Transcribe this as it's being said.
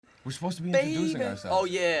We're supposed to be introducing ourselves. Oh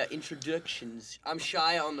yeah, introductions. I'm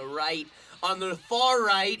Shia on the right. On the far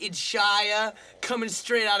right, it's Shia coming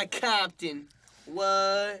straight out of Compton.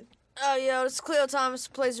 What? Oh, yo, this is Khleo Thomas,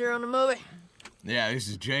 plays here on the movie. Yeah, this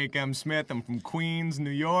is Jake M. Smith. I'm from Queens, New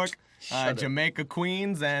York, Jamaica,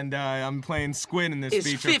 Queens, and I'm playing Squid in this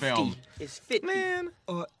feature film. It's 50. Man.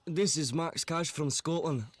 This is Max Kasch from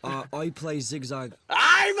Scotland. I play Zigzag.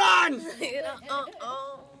 Ivan!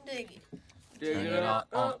 Dig it.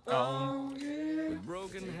 With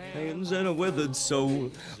broken hands and a withered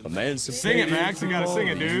soul, a man's Sing it, Max. You gotta sing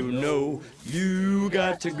it, dude. You know, you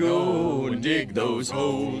got to go and dig those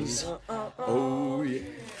holes. Oh, yeah.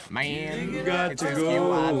 Man, You got to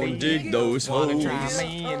go and dig those Wanna holes. try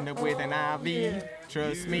me with an IV?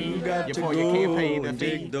 Trust me, You got to boy, you can't go pay the and fee.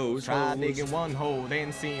 dig those Try holes. digging one hole,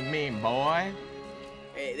 then see me, boy.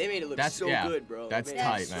 Hey, they made it look That's so yeah, good, bro. That's They made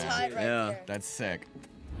tight, it man. Tight right Yeah. there. That's sick.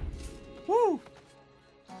 Woo!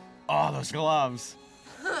 Oh, those gloves.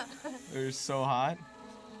 They're so hot.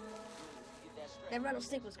 That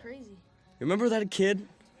rattlesnake was crazy. Remember that kid?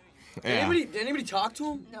 Yeah. Did anybody talk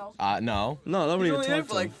to him? No. No. No, nobody He even was only there talked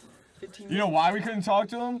for to like him. 15 You know why we couldn't talk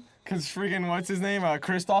to him? Cause freaking what's his name?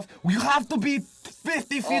 Christoph. We have to be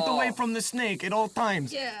 50 feet away from the snake at all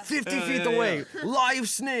times. Yeah. 50 feet away. Live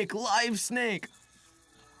snake. Live snake.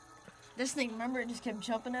 This snake, remember, it just kept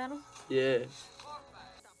jumping at him? Yeah.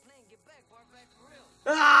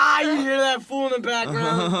 Ah, you hear that fool in the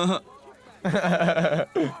background?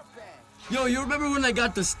 Yo, you remember when I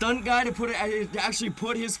got the stunt guy to to actually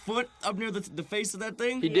put his foot up near the face of that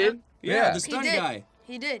thing? He did? Yeah, Yeah. the stunt he did. guy.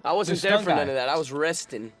 He did. I wasn't The there stunt for guy. none of that. I was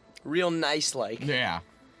resting. Real nice like. Yeah.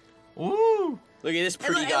 Woo. Look at this Hey,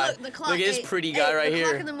 pretty look, guy. hey, look, the clock, Look at this hey, pretty hey, guy right the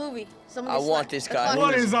clock here. in the movie. I want this guy.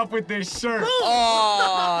 What is up with this shirt?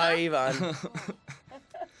 Oh, Ivan.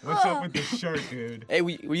 What's up with this shirt, dude? Hey, were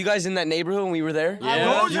you guys in that neighborhood when we were there? Yeah.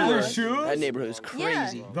 Those are the That shoes? neighborhood is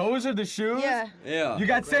crazy. Those are the shoes? Yeah. Yeah. You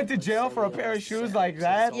got sent to jail for a pair of shoes like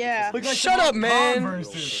that? Yeah. Look like Shut some up, man.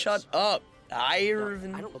 Converses. Shut up.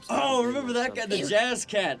 Ivan. Oh, remember that guy, the jazz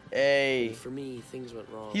cat? Hey. For me, things went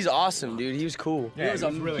wrong. He's awesome, dude. He was cool. Yeah, he was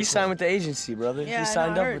really He cool. signed with the agency, brother. Yeah, I he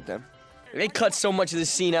signed know, I up heard. with them. They cut so much of the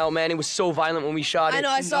scene out, man. It was so violent when we shot it. I know,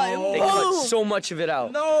 I saw They it. cut Boom! so much of it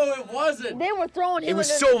out. No, it wasn't. They were throwing him It was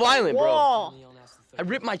into so the violent, bro. wall. I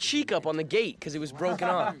ripped my cheek up on the gate because it was broken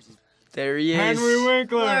off. There he is. Henry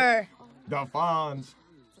Winkler. Where? The Fonz.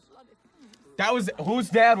 That was, whose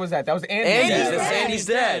dad was that? That was Andy's Andy's, dad. that's Andy's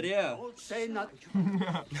dad. Yeah.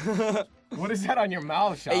 What is that on your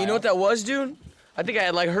mouth, Shia? Hey, you know what that was, dude? I think I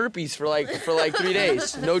had like herpes for like 3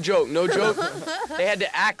 days. No joke, no joke. They had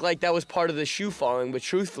to act like that was part of the shoe falling, but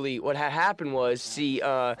truthfully, what had happened was, see,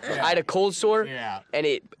 I had a cold sore, Yeah. and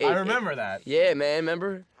it I remember that. Yeah, man,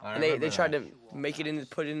 remember? I And they remember tried that. to make it in,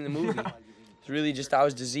 put it in the movie. It's really just I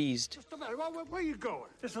was diseased. What's the matter? Where you going?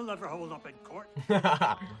 This'll never hold up in court.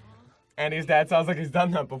 Andy's dad sounds like he's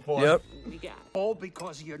done that before. Yep. All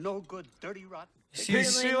because of your no good, dirty, rotten. See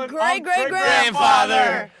this, Stealing Great, our great,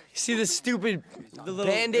 grandfather. See the stupid little-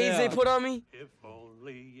 band-aids they yeah. put on me? If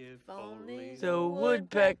only. The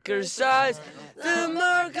woodpecker sighs, the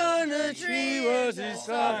mark on the tree was as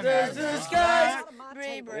soft as the skies. What's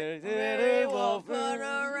up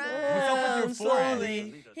with your forehead?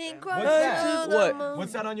 What's that? What?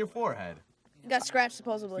 What's that on your forehead? Got scratched,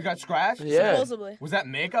 supposedly. You got scratched? Yeah, Supposedly. Was that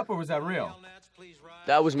makeup or was that real?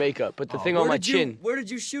 that was makeup, but the thing on my chin. Where did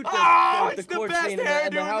you shoot the, Oh, the it's the court best scene and hairdo the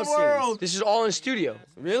in the house world. This is all in the studio.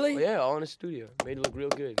 Really? Yeah, all in the studio. Made it look real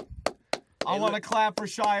good. I want to clap for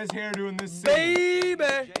Shia's hairdo in this scene. Baby!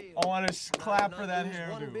 I want to clap for that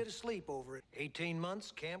One bit hairdo. of sleep over it. 18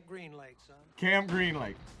 months, Camp Green Lake, son. Camp Green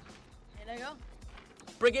Lake. There you go.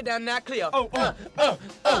 Break it down now, Khleo.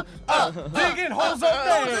 Digging holes up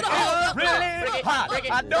there. it all It's really hot.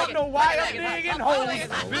 I don't know why I'm digging holes.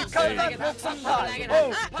 Because I broke some pot.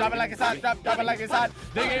 Oh, drop it like it's hot. Drop it like it's hot.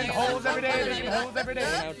 Digging holes every day. Digging holes every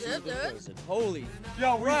day. Holy.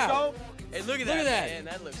 Yo, we so. Hey, look at that, man.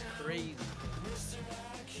 That looks crazy.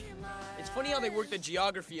 It's funny how they work the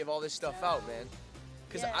geography of all this stuff out, man.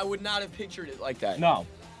 Because I would not have pictured it like that. No.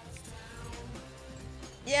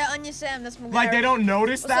 Yeah, Onion Sam, that's my guy. Like they don't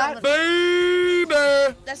notice What's up, that? man?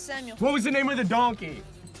 Baby! That's Samuel. What was the name of the donkey?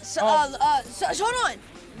 So, hold on.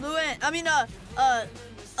 Luann,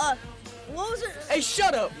 what was it? Hey,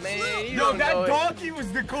 shut up, man. You Yo, don't know that it. donkey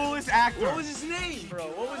was the coolest actor. What was his name, bro?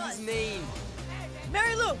 What was his name?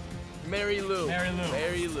 Mary Lou. Mary Lou. Mary Lou.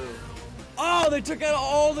 Mary Lou. Oh, they took out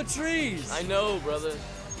all the trees. I know, brother.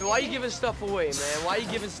 So why you giving stuff away, man? Why you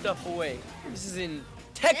giving stuff away? This is in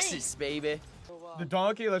Texas, baby. The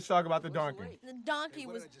donkey? Let's talk about the donkey. The donkey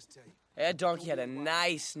was That donkey had a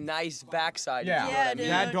nice backside. Yeah, Yeah, dude.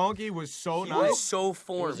 that donkey was so He nice. was so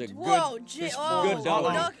formed. Whoa, good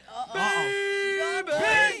dog.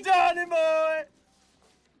 Big Johnny boy.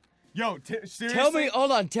 Yo, seriously.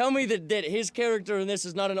 Tell me that his character in this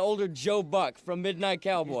is not an older Joe Buck from Midnight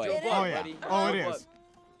Cowboy. Joe Buck, Oh yeah. buddy. Oh, it is.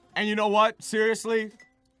 And you know what? Seriously,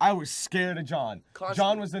 I was scared of John. Constantly.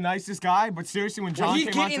 John was the nicest guy, but seriously, when John he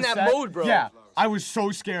came get onto in that set, mode, bro. yeah, I was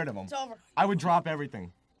so scared of him. It's over. I would drop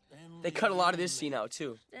everything. They cut a lot of this scene out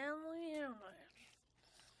too.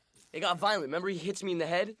 It got violent. Remember, he hits me in the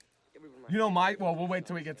head. You know well, we'll wait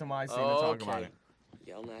till we get to my scene to talk about it.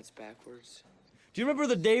 Yell that's backwards. Do you remember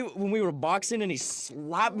the day when we were boxing and he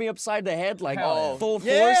slapped me upside the head like Hell yeah. full force?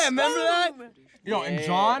 Yeah, remember that? Yo, and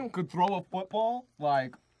John could throw a football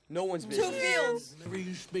like. No one's 2 business. fields. Whenever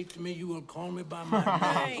you speak to me, you will call me by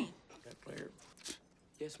my name. That player.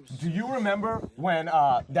 Yes, Mr. Do you remember when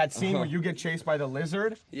that scene where you get chased by the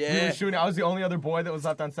lizard? We Yeah. were shooting. I was the only other boy that was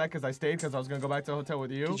left on set because I stayed because I was gonna go back to the hotel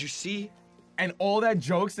with you. Did you see? And all that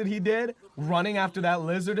jokes that he did, running after that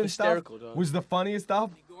lizard and Hysterical, stuff, dog. was the funniest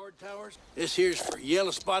stuff. Guard towers. This here's for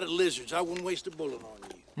yellow-spotted lizards. I wouldn't waste a bullet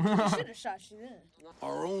on you. Should have shot you then.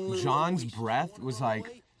 Our own little John's oasis. breath was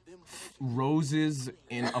like roses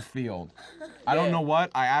in a field. I don't know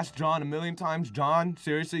what. I asked John a million times, John,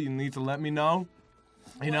 seriously, you need to let me know.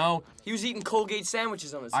 You know, He was eating Colgate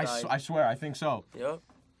sandwiches on the side. I swear, I think so. Yep.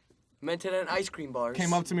 Meant it at ice cream bars.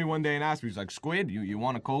 Came up to me one day and asked me, he's like, Squid, you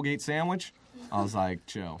want a Colgate sandwich? I was like,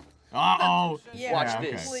 chill. Uh-oh. Yeah, Watch Yeah,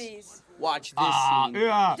 this. okay. please. Watch this scene.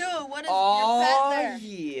 Yeah. Dude, what is Oh, your fat there?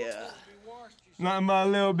 yeah. Nothing but a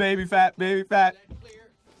little baby fat, baby fat.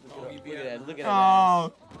 Look at that. Look at that.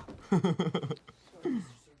 Oh.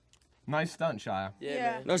 Nice stunt, Shia.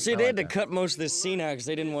 Yeah. No, see, I they like had to that. cut most of this scene out because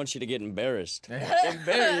they didn't want you to get embarrassed.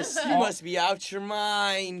 Embarrassed. You must be out your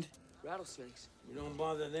mind. Rattlesnakes. You don't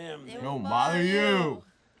bother them, Don't bother you.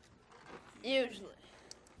 Usually.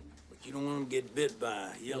 but you don't want them to get bit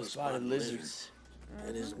by yellow-spotted Spotted lizards. lizards.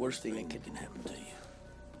 That is the worst thing That can happen to you.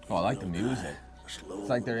 Oh, I like the music. Slow, It's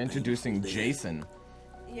like they're painful introducing death. Jason.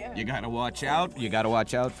 Yeah. You gotta watch out. You gotta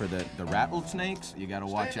watch out for the rattlesnakes. You gotta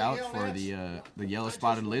watch out for the yellow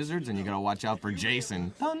spotted lizards, and you gotta watch out for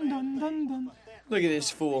Jason. Dun dun dun dun. Look at this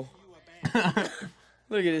fool. Look at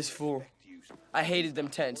this fool. I hated them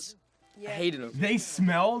tents. I hated them. They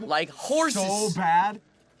smelled Like horses. so bad.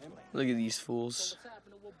 Look at these fools.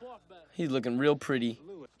 He's looking real pretty.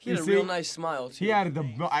 He had You a real see, nice smile, too. He had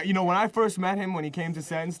you know, when I first met him, when he came to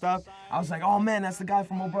set and stuff, I was like, oh man, that's the guy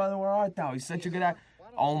from Oh Brother, Where Art Thou? He's such a good actor.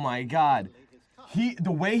 Oh my God.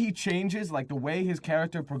 The way he changes, like the way his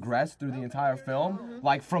character progressed through the entire film,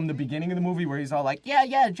 like from the beginning of the movie where he's all like,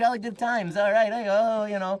 yeah, jolly good times, all right,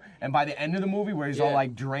 you know, and by the end of the movie where he's all Yeah.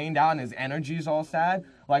 like drained out and his energy's all sad,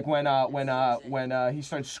 like when he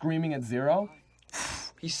starts screaming at Zero,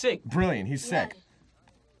 He's sick. brilliant, he's sick.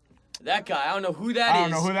 That guy, I don't know who that is. I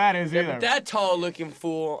don't know who that is Yeah, either. but that tall-looking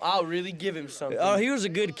fool, I'll really give him something. Oh, he was a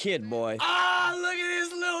good kid, boy. Ah, look at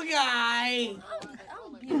this little guy.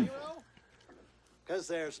 Because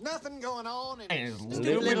there's nothing going on in And his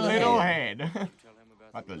little head.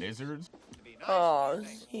 Like the lizards. Oh,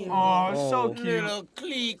 Oh, so cute. little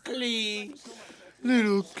clee.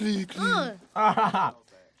 Little clee. You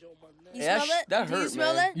Yeah, smell that? that Do you hurt,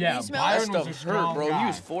 smell man. that? Yeah, Do you smell That Byron that? was a stuff hurt, strong bro. guy. He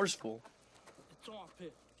was forceful.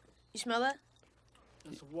 You smell that?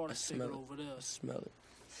 I smell it. Smell it.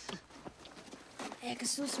 Hey, I can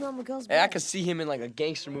still smell Miguel's Hey, I breath. could see him in like a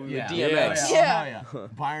gangster movie Yeah. with DMX. Yeah. Oh, yeah.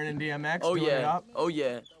 Byron and DMX Oh doing it yeah. up. Oh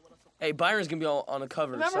yeah. Hey, Byron's gonna be on the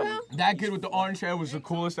cover. Remember or him? something. That kid with the orange hair was the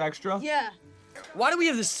coolest extra. Yeah. Why do we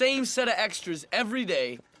have the same set of extras every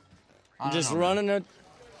day? Just running it.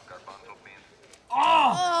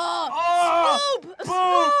 Oh!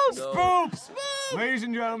 Spoop! Spoop! Spoop! Ladies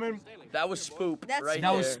and gentlemen, That was Spoop That's- right that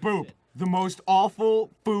there. was Spoop. The most awful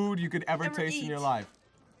food you could ever Ever taste in eat. your life.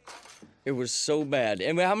 It was so bad.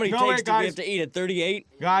 And how many No, takes wait, did we guys. have to eat? At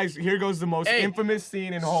 38? Guys, here goes the most Hey. infamous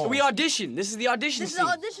scene in Hole. We audition. This is the audition This is scene.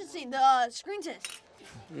 the audition scene, the screen test.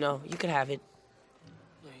 No, you could have it.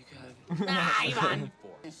 No, you could have it.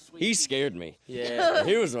 He scared me. Yeah.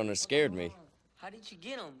 He was the one that scared me. How did you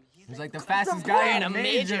get him? He's like the fastest guy in the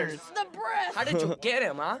majors. The breath. How did you get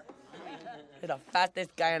him, huh? You're the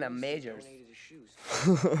fastest guy in the majors.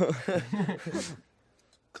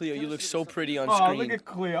 Cleo, you look so pretty on Oh, screen. look at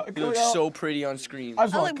Khleo. You look Khleo. so pretty on screen. I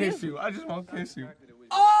just want look to kiss beautiful. you. I just want to kiss you.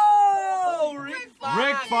 Oh, Rick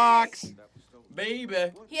Rick Fox.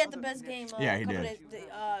 baby. He had the best game Yeah, he couple did. days,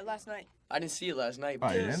 last night. I didn't see it last night, Oh,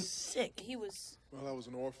 but you it was didn't? sick. He was... Well, I was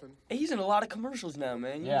an orphan. Hey, he's in a lot of commercials now,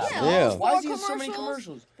 man. Yeah. Yeah. Why is he More in so many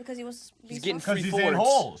commercials? commercials? Because he was... He's getting Because free he's Fords. in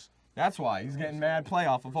holes. That's why he's getting mad play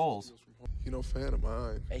off of holes. You no fan of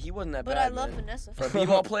mine. Hey, he wasn't that But bad, I love man. Vanessa. For a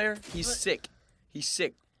b-ball player, he's sick. He's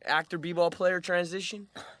sick. Actor b-ball player transition.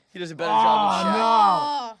 He does a better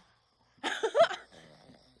job than Shia.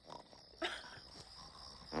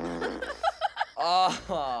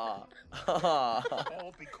 Oh.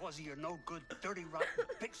 All because of your no good, dirty, rotten,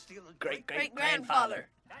 pig stealing Great-grandfather.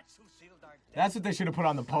 That's who sealed our That's what they should have put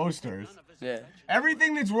on the posters. Yeah.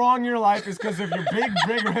 Everything that's wrong in your life is because of your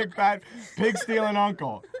big, fat, pig-stealing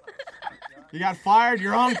uncle. You got fired,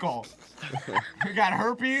 your uncle. You got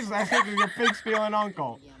herpes, I think it's your pig-stealing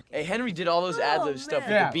uncle. Hey, Henry did all those ad-lib stuff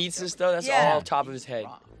with Yeah. the beats and stuff. That's Yeah. all top of his head.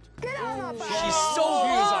 She's so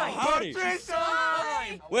hottie.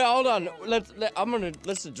 Well, hold on.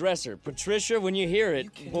 Let's address her. Patricia, when you hear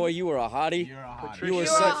it, boy, you were a hottie. You're a hottie. You were You're a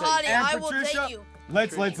such hottie. And I will Patricia, date you.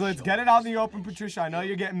 let's get it out in the open, Patricia. I know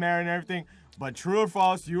you're getting married and everything, but true or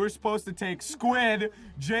false, you were supposed to take Squid,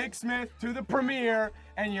 Jake Smith to the premiere,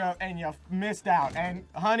 and you missed out. And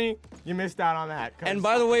honey, you missed out on that. And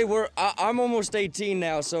by the way, I'm almost 18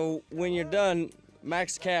 now, so when you're done,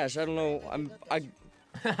 Max Kasch, I don't know,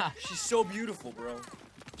 She's so beautiful, bro.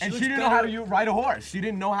 she didn't know how to ride a horse. She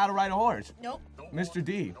didn't know how to ride a horse. Nope. Mr.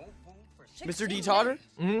 D. Mr. D taught her?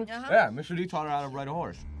 Yeah, Mr. D taught her how to ride a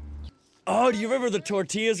horse. Oh, do you remember the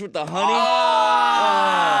tortillas with the honey?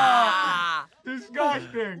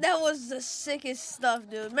 Disgusting. That was the sickest stuff,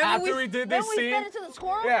 dude. Remember After we did this remember we fed scene- it to the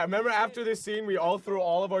squirrel? Yeah, remember after this scene, we all threw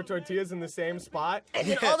all of our tortillas in the same spot? And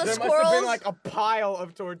then all the There must have squirrels. been like a pile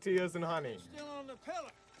of tortillas and honey.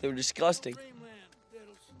 They were disgusting.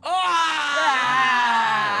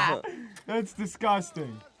 That's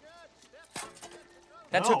disgusting.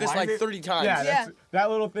 That No, took us why like is it- 30 times. Yeah, that's, that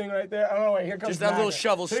little thing right there. Oh, wait, here comes Just that little Magnet.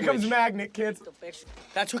 shovel Here comes switch. Magnet, kids.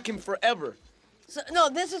 That took him forever. So, no,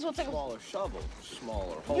 this is what took. Smaller shovel,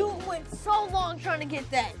 smaller hole. You went so long trying to get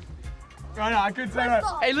that. Oh, no, I couldn't say that.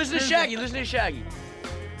 Hey, listen to Shaggy. Listen to Shaggy.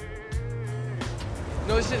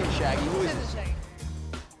 No, this isn't Shaggy. Who is this?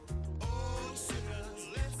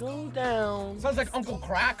 Go down. Sounds like Uncle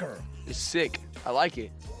Cracker. It's sick. I like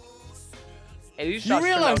it. Hey, these You shots turned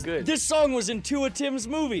realize out good. this song was in 2 of Tim's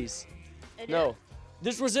movies. No.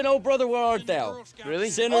 This was in Oh Brother, Where Art Thou? Really?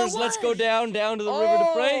 Sinners, Oh, let's what? go down to the river to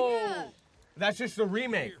pray. Oh. That's just a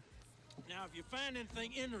remake. Now, if you find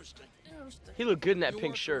anything interesting, He looked good in that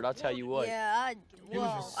pink shirt, I'll tell you what. Yeah, He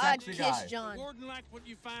was a I'd sexy kiss guy. John. Gordon like what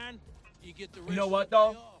you find, you get the rest You know what, of the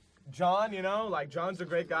day though? off. John, you know, like, John's a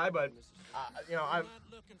great guy, but,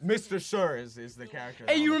 Mr. Sir is the character.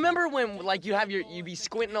 Hey, you remember when, like, you'd be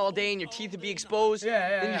squinting all day and your teeth would be exposed? Yeah,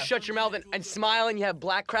 Then you yeah. shut your mouth and smile and you have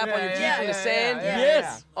black crap on your teeth Yeah, in the yeah, sand? yeah, yeah,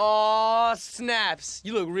 Yes. Aw, snaps.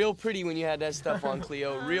 You look real pretty when you had that stuff on,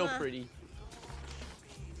 Khleo. Real pretty.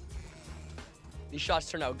 These shots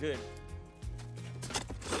turned out good.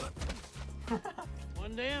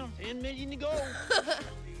 One down, 10 million to go.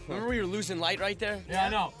 Remember we were losing light right there? Yeah, I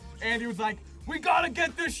know. Andy was like, we gotta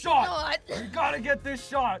get this shot. No, We gotta get this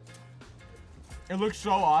shot. It looks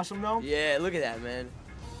so awesome, though. Yeah, look at that, man.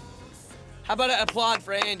 How about an applaud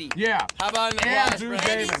for Andy? Yeah. How about an applause Andrew for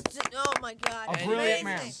Andy? Davis. Oh my God. A brilliant Amazing.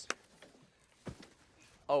 man.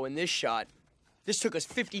 Oh, and this shot. This took us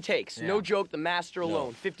 50 takes. Yeah. No joke, the master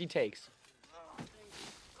alone. 50 takes.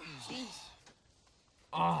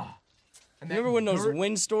 And Remember when those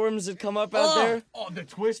windstorms had come up out there? Oh, the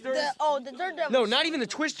twisters? The dirt devils. No, not even the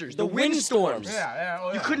twisters. The windstorms. windstorms. Yeah. Oh,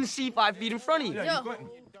 You yeah. couldn't see 5 feet in front of you. Yeah, Yo. you couldn't.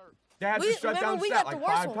 They had We, to shut remember, down we set got the like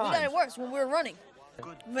worst 5 one. times. We got it worse when we were running.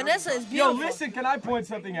 Vanessa is Yo, beautiful. listen, can I point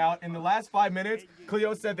something out? In the last 5 minutes,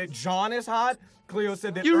 Khleo said that John is hot. Khleo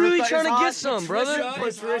said that You're really Eartha trying is to hot. get some, brother.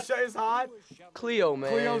 Patricia is hot. Cleo,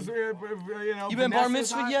 man. Kleo's, You been bar Vanessa's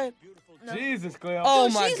mitzvah hot. yet? Jesus, Khleo. Oh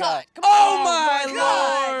Dude, my she's God. hot. Come Oh on. my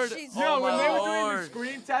God, Lord. she's Yo, when they were doing the Lord.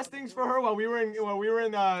 screen testings for her while we were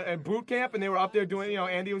in boot camp and they were up there doing,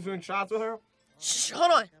 Andy was doing shots with her. Shh,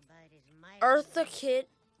 hold on. Eartha Kitt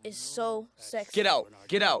is so sexy. Get out.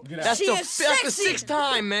 Get out. That's She the is that's the sexy. 6th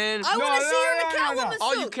time, man. I want to see her in a no, no. Catwoman suit.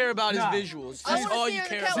 All you care about No. is visuals. I That's wanna all see you her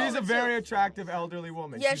in a care Catwoman about. She's a very attractive elderly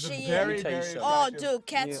woman. Yes, She's a she is. very, Let me tell you very something. Oh, attractive- dude,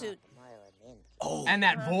 cat suit. And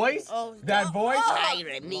that voice? Oh, That God. voice? Oh.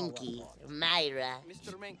 Minky, Myra.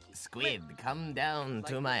 Squid, come down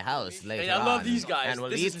to my house later Hey, I love on, these guys. And we'll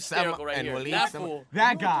This eat is hysterical some, right and here. we'll eat That some. fool.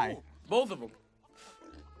 That guy. Both of them.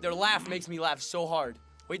 Their laugh makes me laugh so hard.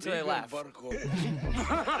 Wait till they laugh.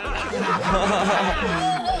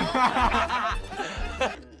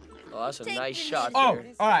 Oh, that's a nice shot Oh, there.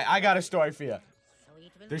 all right, I got a story for you.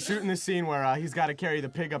 They're shooting the scene where he's got to carry the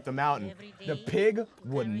pig up the mountain. The pig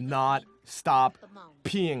would not stop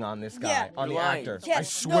peeing on this guy, Yeah. on the You're lying. actor. I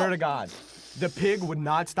Yes, swear no. to God. the pig would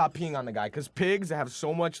not stop peeing on the guy, because pigs have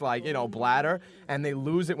so much, like, you know, bladder, and they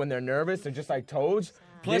lose it when they're nervous. They're just like toads.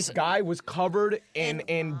 This guy was covered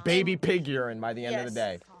in baby pig urine by the end of the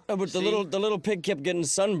day. Oh, but the little pig kept getting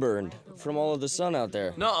sunburned from all of the sun out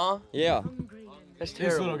there. Nuh-uh. Yeah. That's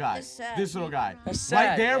terrible. This little guy. That's sad. This little guy. That's sad,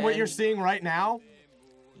 right there, what man. you're seeing right now.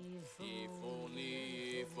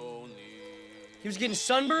 He was getting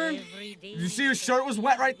sunburned? You see his shirt was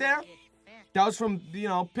wet right there? That was from, you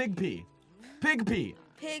know, pig pee. Pig pee.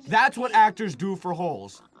 That's what actors do for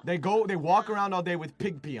holes. They walk around all day with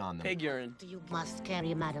pig pee on them. Pig urine. You must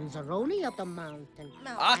carry Madame Zeroni up the mountain.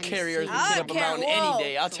 I'll carry her up a mountain whoa. any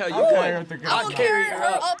day. I'll tell you I'll carry her what. up the I'll mountain. carry her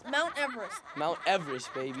up Mount Everest. Mount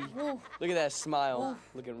Everest, baby. Woo. Look at that smile.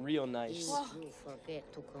 Looking real nice. You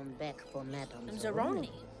forget to come back for Madame Zeroni.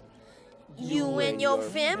 You and your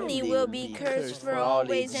family will be cursed for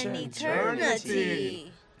always and eternity.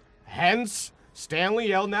 Hence, Stanley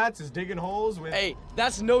Yelnats is digging holes with... Hey,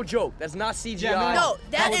 that's no joke. That's not CGI. Yeah, No,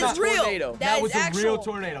 that was is a real. tornado. That was is a real actual.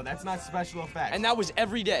 tornado. That's not special effects. And that was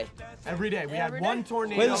every day. every day. We had Every one day?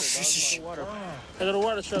 tornado. Shh. I got a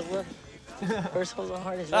water truck, bro. First hold on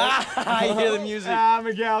hard as I hear the music.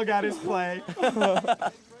 Miguel got his play.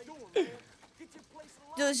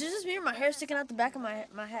 Dude, it's just me or my hair sticking out the back of my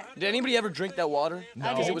hat. Did anybody ever drink that water? No.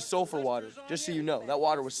 Because it was sulfur water. Just so you know, that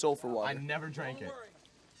water was sulfur I water. never drank it.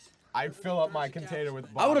 I'd fill up my container with I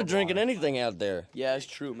would bottled have drinking water. anything out there. Yeah, it's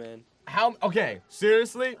true, man. Okay,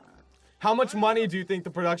 seriously? How much money do you think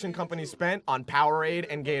the production company spent on Powerade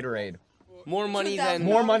and Gatorade? More money than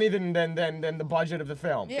More money than the budget of the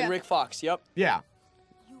film. Yeah. Rick Fox. Yep. Yeah.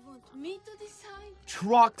 You want me to decide?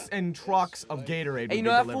 Trucks and trucks of Gatorade. Hey, you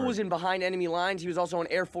know that fool was in Behind Enemy Lines. He was also on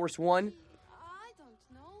Air Force One. I don't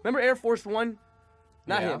know. Remember Air Force One?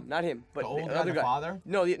 Not Yeah. him. Not him. But The old guy, other the guy. father?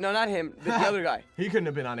 No, no, not him. The other guy. He couldn't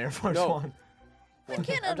have been on Air Force No. One. I'm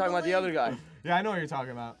talking about the other guy. Yeah, I know what you're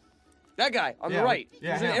talking about. That guy on Yeah, the right. yeah,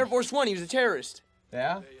 he was in him. Air Force One. He was a terrorist.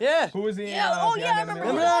 Yeah? Yeah. Who was he? Yeah, oh yeah, I remember. Remember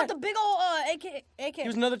The one that? with the big old AK. He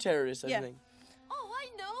was another terrorist, I Yeah. think. Oh, I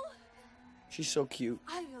know. She's so cute.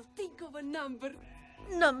 I will think of a number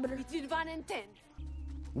Number. between 1 and 10.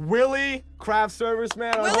 Willie, craft service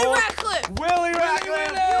man. on Willie hold. Ratcliffe. Willie Ratcliffe.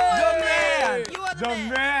 The man. You are the The man.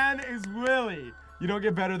 man is Willie. You don't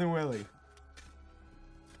get better than Willie.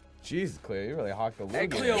 Jesus, Khleo, you really hawked the look. Hey,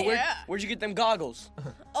 Khleo, Yeah. where'd you get them goggles?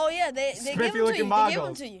 Oh yeah, they give them to Spiffy-looking you. They give them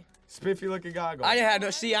goggles. to you Spiffy looking goggles. I didn't have no.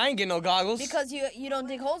 See, I ain't get no goggles. because you don't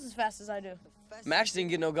dig holes as fast as I do. Max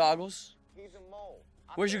didn't get no goggles.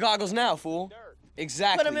 Where's your goggles now, fool?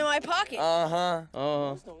 Exactly. Put them in my pocket.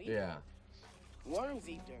 Uh-huh. Yeah.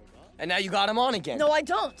 And now you got them on again. No, I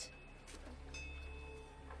don't.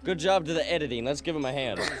 Good job to the editing. Let's give him a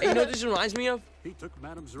hand. Hey, you know what this reminds me of? He took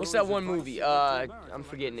Madame What's that one movie? I'm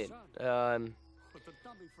forgetting it.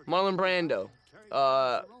 Marlon Brando.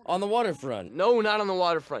 On the waterfront. No, not on the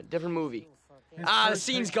waterfront. Different movie. The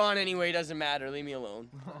scene's gone anyway. Doesn't matter. Leave me alone.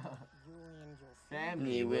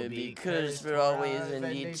 Family will be cursed for always and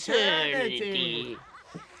eternity.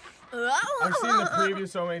 I've seen the preview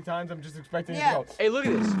so many times, I'm just expecting it Yeah. to go. Hey, look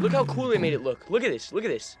at this. Look how cool they made it look. Look at this. Look at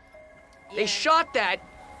this. They shot that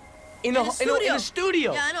in the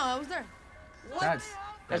studio. Yeah, I know. I was there. That's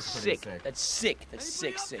That's pretty sick. That's sick. That's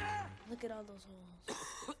sick. Sick. Look at all those holes.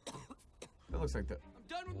 That looks like the.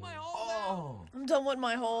 Oh. I'm done with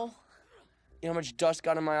my hole. You know how much dust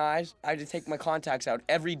got in my eyes? I had to take my contacts out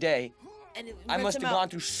every day. And it I rips must them have out. gone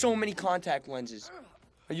through so many contact lenses.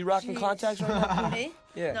 Are you rocking contacts right now? Me?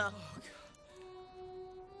 Yeah. No.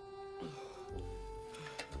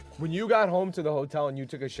 When you got home to the hotel and you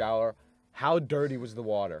took a shower, how dirty was the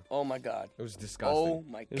water? Oh my God. It was disgusting. Oh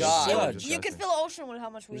my was God. sludge. You could fill the ocean with how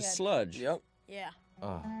much we It's had. sludge. Yep. Yeah.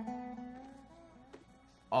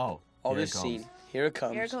 Oh, Oh, here this it comes. scene. Here it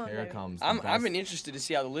comes. Here it comes. Here it baby. comes. the I've best. been interested to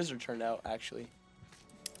see how the lizard turned out, actually.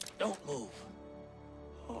 Don't move.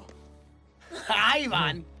 Oh.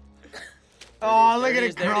 Ivan! Oh, look There at it it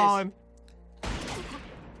is, there it is. crawling.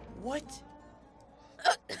 What?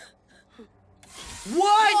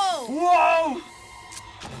 What? Whoa!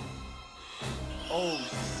 Oh,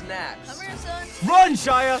 snaps. Come here, son. Run,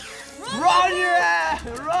 Shia! Run your ass!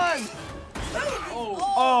 Run!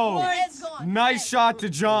 Oh, It's gone. nice shot to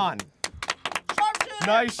John. Sharpshooter.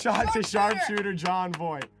 Nice shot to Sharpshooter. sharpshooter John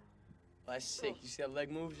Voight. That's sick. You see that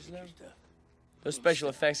leg move just now? Those special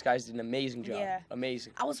effects guys did an amazing job. Yeah.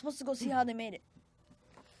 Amazing. I was supposed to go see how they made it.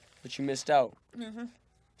 But you missed out. Mm-hmm.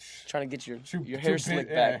 Trying to get your Too hair bit- slicked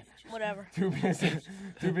yeah. back. Whatever. Too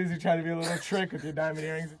busy trying to be a little trick with your diamond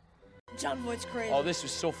earrings. John Voight's crazy. Oh, this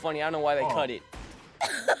was so funny. I don't know why they cut it.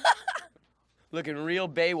 Looking real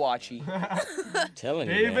Baywatchy. Telling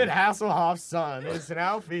you, David man. Hasselhoff's son is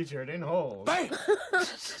now featured in Holes.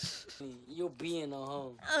 You'll be in the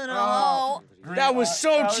hole. No. That was so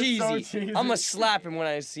That was so cheesy. cheesy. I'm gonna slap him when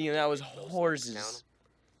I see him. That was horses.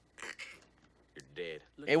 You're dead.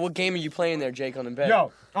 Hey, what game are you playing there, Jake, on the bed?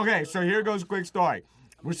 Yo, okay, so here goes a quick story.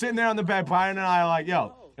 We're sitting there on the bed, Brian and I are like,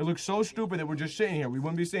 yo, it looks so stupid that we're just sitting here. We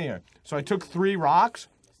wouldn't be sitting here. So I took 3 rocks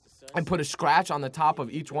and put a scratch on the top of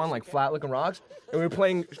each one, like flat-looking rocks, and we were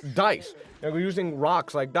playing dice. And we're using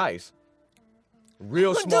rocks like dice.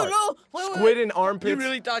 Real smart. no, wait. Squid in armpits. You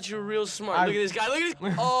really thought you were real smart. Look at this guy. Look at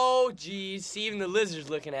this. Oh, geez. See, even the lizard's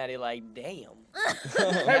looking at it like, damn.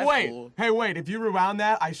 Hey, wait. Hey, wait. If you rewound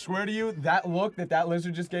that, I swear to you, that look that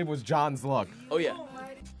lizard just gave was John's look. Oh, yeah.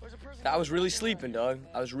 I was really sleeping, dog.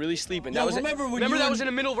 I was really sleeping. Yo, That was remember that was in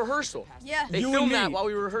the middle of rehearsal. Yeah. They You and filmed me. that while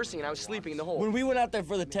we were rehearsing, and I was sleeping in the hole. When we went out there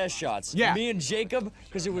for the test shots, Yeah. me and Jacob,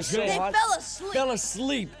 because it was so They hot, fell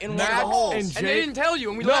asleep. in one of Max the holes. and And Jake. they didn't tell you,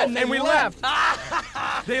 and we No, left. and we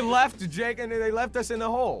left. They left Jake, and they left us in the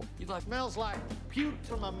hole. Smells like puke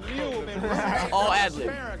from a mule been running All ad-lib.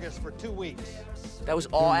 asparagus for 2 weeks. That was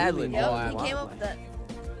all ad-lib. Yep, he came up with that.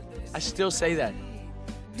 I still say that.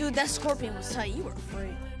 Dude, that scorpion was tight. You were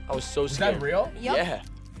afraid. I was so Is scared. that real? Yep. Yeah.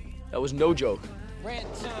 That was no joke.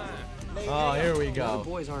 Oh, here we The go.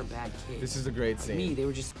 boys aren't bad kids. This is a great Me, scene. they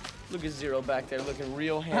were just. Look at Zero back there looking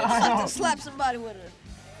real I handsome. like to slap somebody with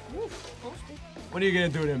a. What are you gonna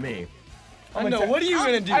do to me? I know, what are you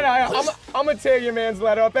gonna do? I know, I'm gonna tear your man's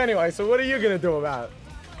letter up anyway, so what are you gonna do about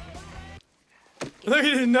it? Look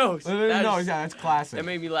at his nose. No, That is- that's classic. That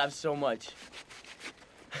made me laugh so much.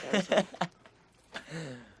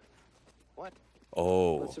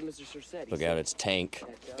 Oh, That's what Mr. Sir said. He look said, out, it's Tank.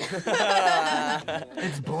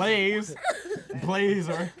 It's Blaze.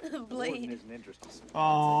 Blazer. Blade.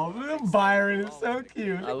 Oh, little Byron is so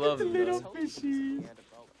cute. I love him, little though. fishy.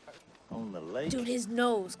 On the lake. Dude, his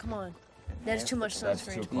nose. Come on. That is too much That's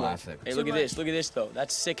sunscreen. too classic. Hey, look at this. Look at this, though.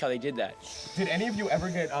 That's sick how they did that. Did any of you ever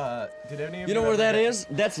get, did any of You know where ever that get- is?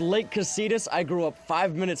 That's Lake Casitas. I grew up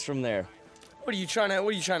 5 minutes from there. What are you trying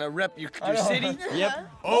to rep your city? Yep.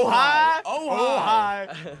 Oh, hi! Oh, Oh, hi.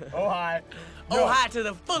 hi! Oh, hi! Oh, Yo, hi to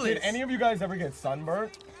the fullest. Did any of you guys ever get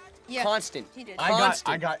sunburnt? Yeah. Constant. He did.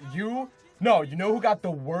 I got you. No, you know who got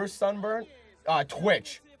the worst sunburn?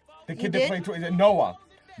 Twitch. The kid that did? played Twitch. Noah.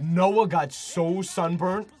 Noah got so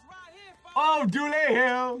sunburnt. Oh, Dule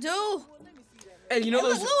Hill. Dude. Hey, you know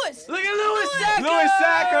Look, those? Lewis. Look at Lewis Sacker. Lewis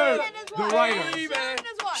Sacker, And his the wife. writer. Hey, man. And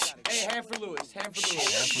his wife. Hey, hand for Lewis. Hand for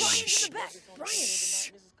Lewis. In the back.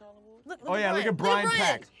 Brian. Look, Oh yeah, look at Brian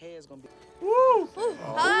Peck. Woo! Ooh.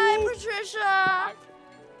 Hi, Patricia.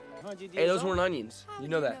 Hey, those weren't onions. You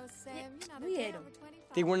know that. We ate them.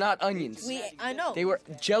 They were not onions. I know. They were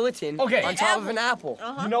gelatin Okay. on top of an apple.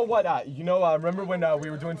 You know what? Remember when we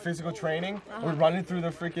were doing physical training? We're running through the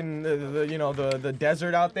freaking, the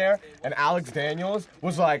desert out there, and Alex Daniels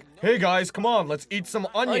was like, "Hey guys, come on, let's eat some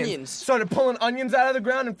onions." Onions. Started pulling onions out of the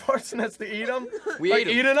ground and forcing us to eat them. We like, ate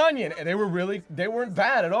 'em. eat an onion, and they weren't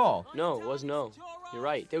bad at all. No, it was no. You're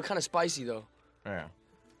right. They were kind of spicy though. Yeah.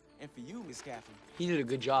 And for you, Miss Catherine, He did a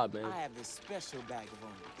good job, man. I have this special bag of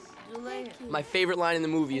onions. My favorite line in the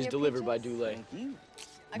movie is delivered by Dule.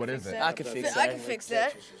 What is it? I can fix that. I can fix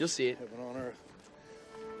that. You'll see it. Heaven on earth.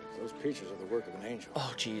 Those peaches are the work of an angel.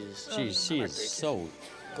 Oh, Jesus. She is so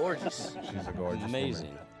Gorgeous. She's a gorgeous amazing.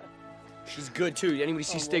 woman. She's good too. Anybody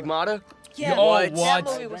see Stigmata? Yeah. Oh, What? That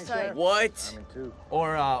movie was tight. What?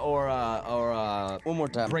 Or One more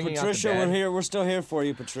time. Bringing out the Patricia, bed. we're here. We're still here for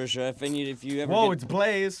you, Patricia. If you ever Whoa, get... it's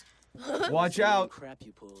Blaze. Watch out. Crap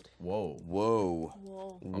you pulled. Whoa. Whoa.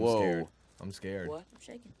 Whoa. I'm scared. What? I'm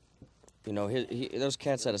shaking. You know, those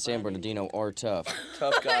cats out of San Bernardino are tough.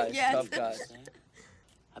 Tough guys. Yes. Tough guys.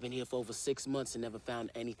 I've been here for over 6 months and never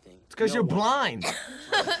found anything. It's because you're blind.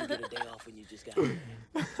 You get a day off when you just got here.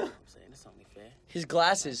 I'm saying it's only fair. His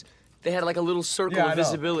glasses, they had like a little circle Yeah, I of know.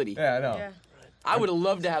 visibility. Yeah, I know. Yeah. I would have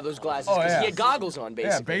loved to have those glasses Oh, because yeah. he had goggles on,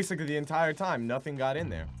 basically. Yeah, basically the entire time, nothing got in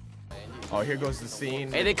there. Oh, here goes the scene.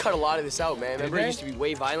 Hey, they cut a lot of this out, man. Remember, they? it used to be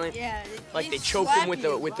way violent. Yeah. Like they choked him with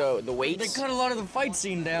the They weights. cut a lot of the fight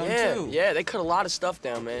scene down, Yeah, too. yeah, they cut a lot of stuff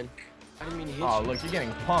down, man. I didn't mean to hit Oh, you. look, you're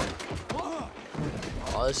getting punked.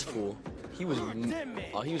 Oh, this fool. He was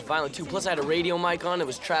violent too. Plus, I had a radio mic on that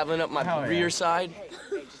was traveling up my Hell yeah. rear side.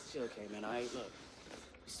 Hey, just chill, okay, man. All right,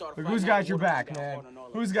 look. Look, who's got your back, man?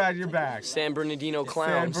 Who's got your back? San Bernardino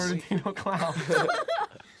clowns. San Bernardino clowns.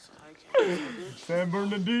 San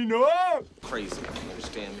Bernardino. Crazy, you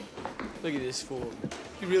understand me? Look at this fool.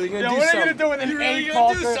 You really gonna Yo, do what are you something? gonna do with an You really eight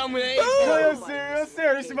gonna do Parker? something with an eight? Khleo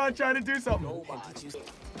serious about trying to do something.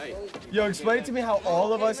 Yo, explain to me how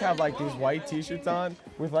all of us have like these white T-shirts on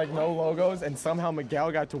with like no logos, and somehow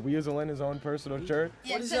Miguel got to weasel in his own personal shirt.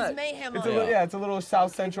 Yeah, it says Mayhem It's on it. it's a little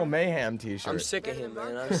South Central Mayhem T-shirt. I'm sick of him,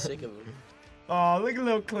 man. I'm sick of him. Oh, look at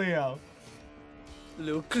little Khleo.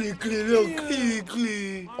 Little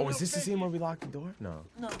Khleo. Oh, is this the scene where we lock the door? No.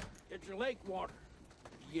 No. It's your lake water.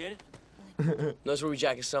 You get it? That's where we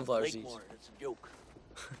jack his sunflower Lake seeds. water. It's a joke.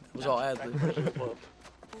 It was all ad-lib.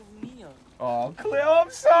 Oh, Khleo, I'm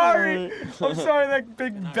sorry. I'm sorry that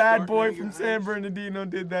big bad boy from San Bernardino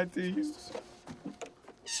did that to you.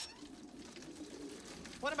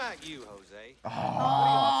 What about you, Jose?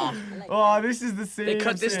 Oh, this is the scene. They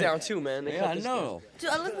cut this down too, man. They cut this down. Dude,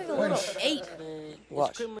 I look like a little ape.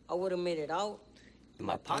 Watch. I would have made it out.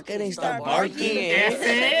 My pocket ain't start barking.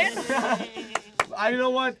 I know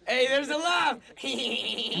what? Hey, there's a laugh.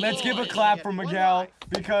 Let's give a clap for Miguel,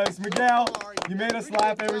 because Miguel, you made us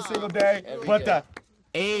laugh every single day. But the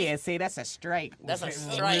hey, see, that's a strike. That's a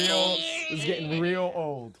strike. It's getting real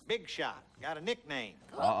old. Big Shot. Got a nickname.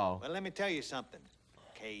 Uh-oh. Well, let me tell you something,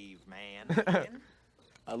 caveman.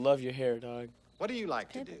 I love your hair, dog. What do you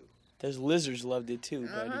like to do? Those lizards loved it too,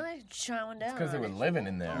 buddy. They're chowing down. Because they were living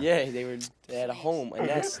in there. Yeah, they had a home, a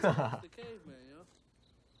nest.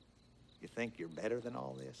 You think you're better than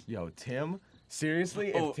all this? Yo, Tim,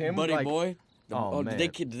 seriously, Oh, if Tim Buddy like, Boy? Oh, man.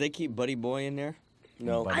 Did they keep Buddy Boy in there?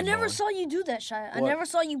 No. I never saw you do that, Shia. I What? never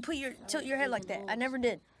saw you tilt your head like that. I never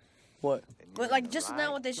did. What? But like just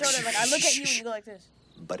now what they showed it, like I look at you and you go like this.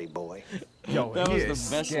 Buddy boy. Yo, That he was is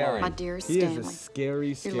the best scary. line. My dearest He is Stanley, a scary,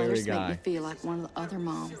 your scary letters make guy. me feel like one of the other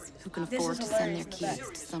moms who can This afford is to send their hilarious in the kids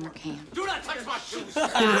to summer camp. Do not touch my shoes.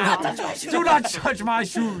 Do not touch my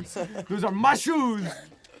shoes. Those are my shoes.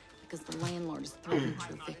 Because the landlord is threatening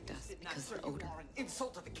to evict us because of the odor.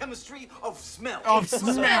 Insult to the chemistry of smell. Of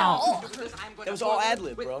smell. That was all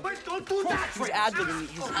ad-lib, bro. Don't do that. He's ad-libbing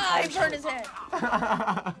his Ah, he burned his head.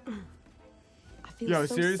 I feel Yo,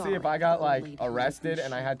 so seriously, sorry if I got for the like lady who arrested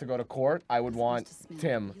and I had to go to court, I would want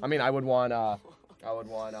Tim. I mean, I would want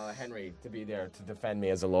Henry to be there to defend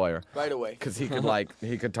me as a lawyer. Right away. Cause he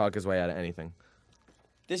could talk his way out of anything.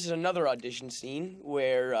 This is another audition scene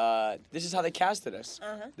where this is how they casted us.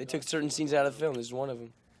 They took certain scenes out of the film. This is one of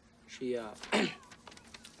them. She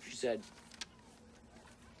said,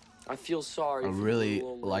 "I feel sorry." I really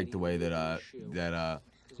like the way that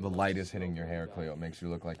the light is hitting your hair, Khleo. It makes you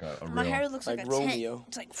look like a My real, hair looks like, like a Romeo.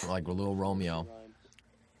 tent. It's like like a little Romeo. You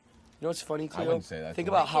know what's funny, Khleo? I wouldn't say that Think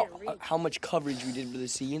to about him. how much coverage we did for the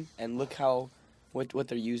scene, and look what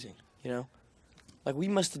they're using. You know, like we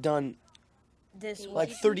must have done this like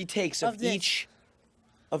 30 takes of this. each.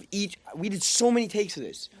 We did so many takes of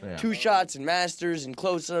this. Yeah. 2 shots and masters and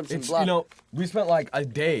close-ups and It's, blah. you know, we spent like a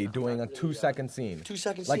day doing a 2-second scene.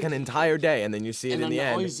 2-second Like scene. an entire day, and then you see it And in then the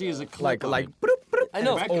end. all you see is a clip like of like. it. Bloop, bloop, I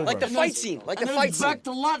know, and it's like the over. fight scene, like the And then fight it's scene. back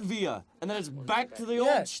to Latvia, and then it's back to the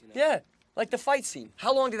old. Yeah, like the fight scene.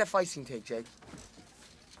 How long did that fight scene take, Jake?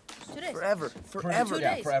 2 days. Forever.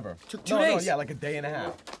 Yeah, forever. Took 2 No, days. yeah, like a day and a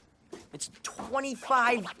half. It's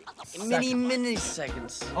 25 mini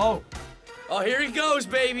milliseconds. Oh. Oh, here he goes,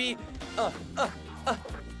 baby. Oh.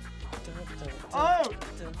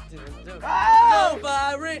 Go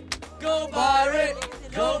Byron, go Byron,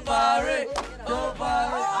 go Byron, go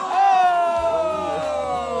Byron.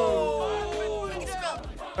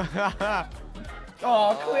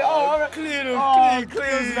 Oh,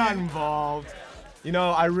 Cleo's not involved. You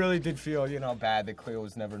know, I really did feel, bad that Khleo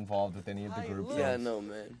was never involved with any of the group Yeah, films. no,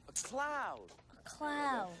 man. A cloud.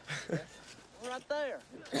 Cloud. Right there.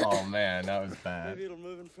 Oh man, that was bad. Maybe it'll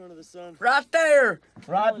move in front of the sun. Right there.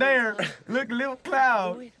 Right there. Look, little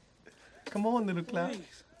cloud. Come on, little cloud.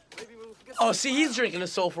 Oh, see, he's drinking a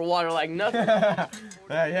sulfur water like nothing.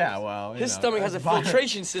 Yeah, well. His stomach has a that's fine.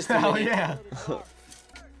 filtration system. Oh in it. yeah.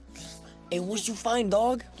 Hey, what you find,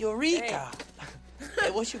 dog? Eureka.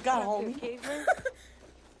 Hey, what you got, homie?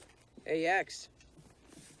 Hey, X.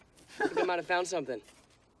 I think I might have found something.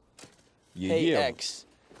 Hey, X.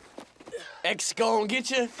 X gon' get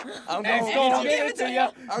you. I'm X gon' gon' give it to you.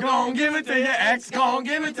 Gon' give it to you. X gon'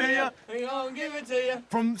 give it to you. We gon' give it to you.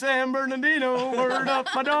 From San Bernardino, word up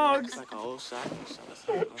my dogs. Like an old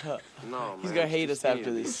shotgun. No, man. He's gonna hate us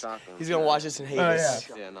after this. Shotgun. He's gonna watch this and hate us.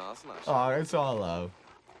 Yeah, no, it's not. Oh, it's all love.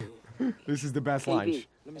 This is the best lunch.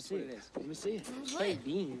 Let me see it. Let me see it. Straight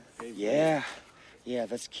bean. Yeah,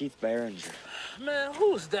 that's Keith Barringer. Man,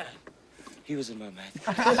 who's that? He was in my math.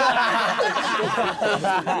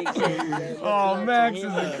 Oh, Max is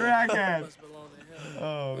a crackhead.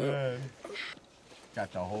 Oh, man.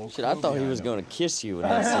 Got the whole Shit, I thought he was gonna kiss you in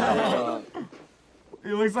that scene. He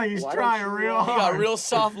looks like he's trying real He hard. got real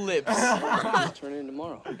soft lips. Turn it in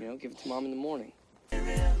tomorrow. Give it to Mom in the morning.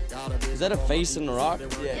 Is that a face in the rock?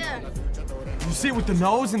 Yeah. You see it with the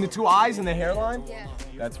nose and the two eyes and the hairline? Yeah.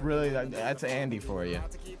 That's really, that's Andy for you.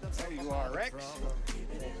 There you are, Rex.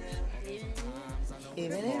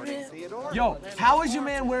 Yo, how is your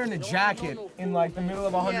man wearing a jacket in like the middle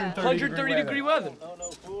of 130 degree weather? Oh,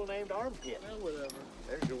 no fool named Armpit. Well, whatever.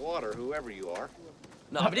 There's your water, whoever you are.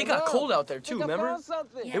 No, but it got cold out there too, remember?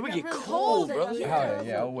 Yeah, It would get really cold, bro. Hell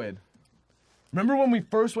yeah, it would. Remember when we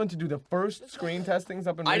first went to do the first screen testings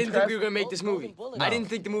up in I didn't think Ridgecrest? we were gonna make this movie. I didn't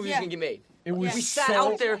think the movie was gonna get made. It was We sat so...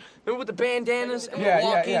 out there, remember with the bandanas and Yeah, we're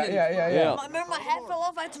walking and yeah. Remember my hat fell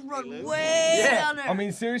off? I had to run way down there. I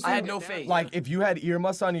mean, seriously, I had no faith. Like, if you had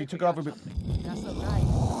earmuffs on and you took it off, it would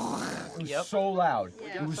be... so loud.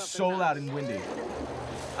 It was so loud and windy.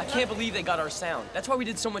 I can't believe they got our sound. That's why we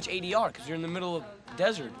did so much ADR, because you're in the middle of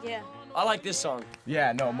desert. Yeah. I like this song.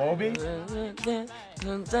 Yeah, no, Moby. This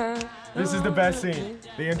is the best scene.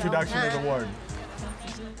 The introduction of the word.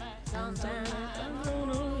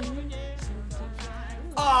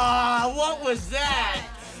 Ah, what was that?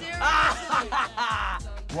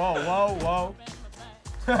 Whoa.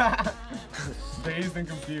 Dazed and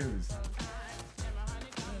confused.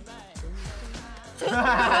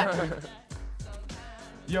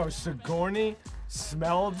 Yo, Sigourney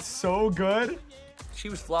smelled so good. She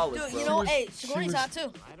was flawless, Dude, bro. you know, hey, Sigourney's was- hot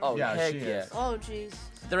too. Oh, Yeah, heck she yeah. is. Oh, jeez.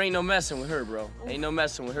 There ain't no messing with her, bro. Ain't no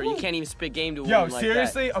messing with her. You can't even spit game to a Yo, woman like that.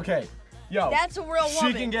 seriously? Okay. Yo. That's a real She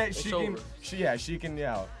woman. can get, It's she can, over. she can,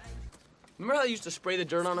 yeah. Remember how they used to spray the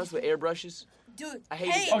dirt on us with airbrushes? Dude, I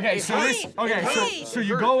hated hey, it. Okay, It so hurt. this, okay, hey. so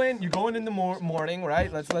you go in in the morning,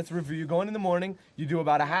 right? Let's review. You go in the morning, you do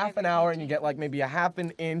about a half an hour, and you get like maybe a half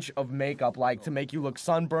an inch of makeup, like to make you look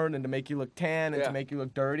sunburned and to make you look tan and Yeah. to make you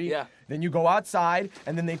look dirty. Yeah. Then you go outside,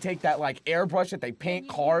 and then they take that like airbrush that they paint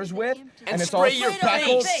cars with, and it's all spray your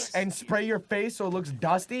speckled, face. and spray your face so it looks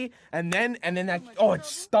dusty, and then that it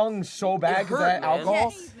stung so bad because of hurt, that man.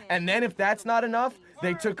 alcohol. Yes. And then if that's not enough.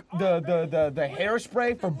 They took the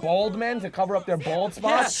hairspray for bald men to cover up their bald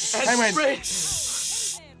spots. Yes, and went,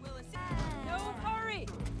 No hurry.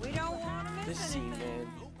 We don't want to This miss scene, anything.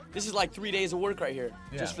 man. This is like 3 days of work right here.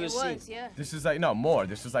 Yeah. Just for It this scene. was, yeah. This is like, no, more.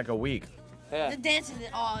 This is like a week. Yeah. The dancing,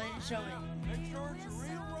 oh, they didn't show me.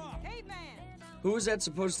 Who is that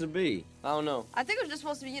supposed to be? I don't know. I think it was just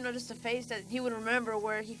supposed to be, just a face that he would remember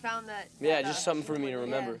where he found that. Yeah, just something for me to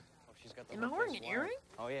remember. Am I wearing an earring?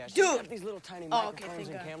 Oh, yeah. She's Dude. got these little tiny Oh, okay, microphones thank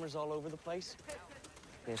and God. cameras all over the place.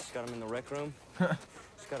 Yeah, she's got them in the rec room. She's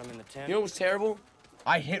got them in the tent. You know what's terrible?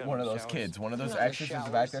 I hit one of those kids. One of those extras who's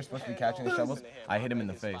back there supposed to be catching the shovels. I hit him in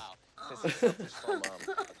the face.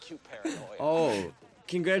 Oh,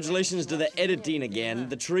 congratulations to the editing again.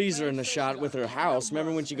 The trees are in the shot with her house.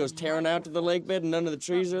 Remember when she goes tearing out to the lake bed and none of the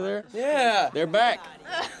trees are there? Yeah. They're back.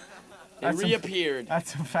 They That's reappeared.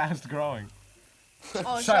 That's fast growing. Oh,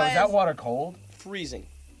 Shia, was that water cold? Freezing.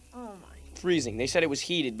 Oh my. Freezing. They said it was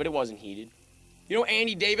heated, but it wasn't heated. You know,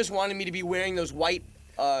 Andy Davis wanted me to be wearing those white,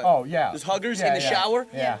 Oh, yeah. those huggers Yeah, in the yeah. shower,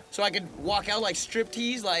 Yeah. so I could walk out like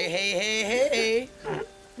striptease, like hey.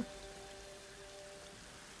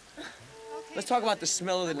 Let's talk about the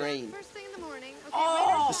smell of the rain. First thing in the morning.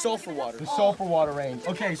 Okay, The sulfur water. The sulfur water rain.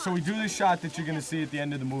 Okay, so we do this shot that you're gonna see at the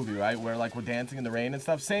end of the movie, right? Where like we're dancing in the rain and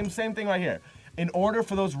stuff. Same thing right here. In order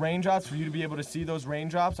for those raindrops, for you to be able to see those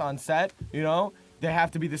raindrops on set, they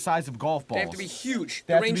have to be the size of golf balls. They have to be huge.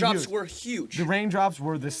 They The have to be raindrops huge. were huge. The raindrops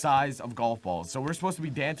were the size of golf balls. So we're supposed to be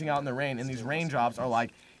dancing out in the rain, and these raindrops are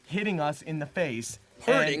like hitting us in the face.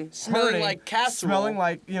 Hurting, and smelling like casserole. Smelling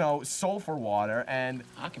like, sulfur water, and...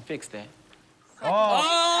 I can fix that. Oh!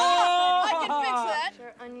 I can fix that.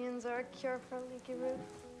 Sure, onions are a cure for a leaky roof.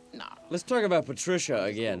 Let's talk about Patricia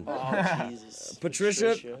again. Oh, Jesus.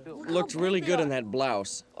 Patricia looked really good in that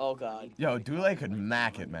blouse. Oh, God. Yo, Dule could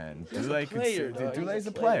mack it, man. Dule could... player, dog. Dule's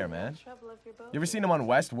a player, man. You ever seen him on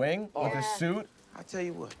West Wing with his suit? I tell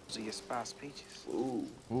you what, so you spice peaches. Ooh.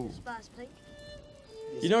 Spice plate.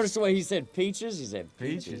 You notice the way he said peaches? He said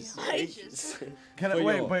Peaches. Peaches. Can I, For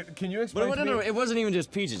wait, you. but can you explain But to me... no, it wasn't even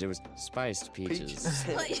just peaches. It was spiced peaches.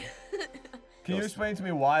 Can you explain to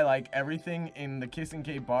me why, like, everything in the Kissing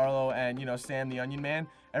Kate Barlow and, Sam the Onion Man,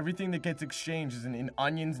 everything that gets exchanged is in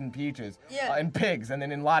onions and peaches, Yeah. and pigs, and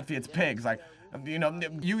then in Latvia it's pigs. Like,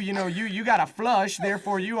 you got a flush,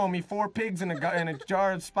 therefore you owe me 4 pigs and a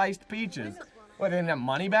jar of spiced peaches. What, they didn't have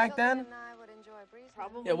money back then?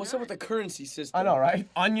 Probably Yeah, what's up not. with the currency system? I know, right?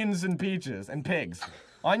 Onions and peaches and pigs.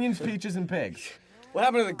 Onions, peaches, and pigs. What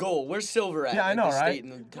happened to the gold? Where's silver at? Yeah, I know, the right? State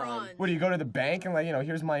and the time? What, do you go to the bank and, like,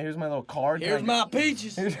 here's my little card? Here's my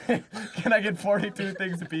peaches. Can I get 42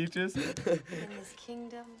 things of peaches? In this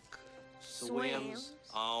kingdom. Swims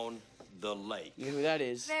on the lake. You know who that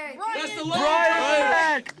is? That's the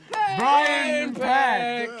Brian Peck! Brian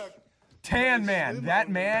Peck! Tan man. That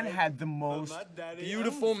man had the most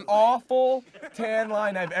beautiful, awful tan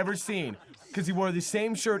line I've ever seen. Because he wore the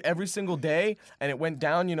same shirt every single day, and it went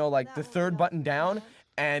down, you know, like the third button down,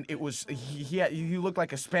 and it was, he looked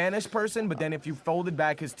like a Spanish person, but then if you folded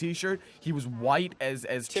back his t-shirt, he was white as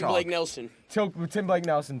Tim chalk. Blake Nelson. Tim Blake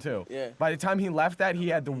Nelson, too. Yeah. By the time he left that, he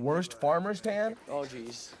had the worst farmer's tan. Oh,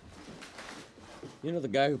 jeez. You know the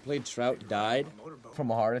guy who played Trout died?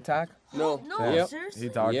 From a heart attack? No. No, Yep. seriously? He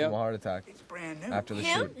died Yep. from a heart attattack. After the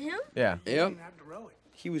shoot. Him? Yeah. Yep.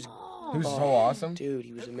 He was... He was so awesome. Dude,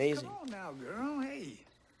 he was amazing. Come on now, girl. Hey.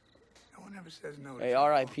 No one ever says no to Hey,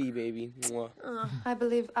 R.I.P., baby. Mwah. I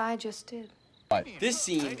believe I just did. This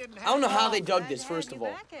scene, I don't know how they dug this, first of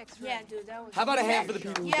all. Yeah, dude, that was... How about a hand for the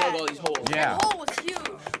people who dug all these holes? Yeah. The hole was huge.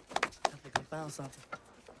 I think I found something.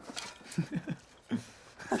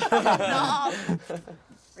 No.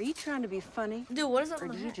 Are you trying to be funny? Dude, what is up Or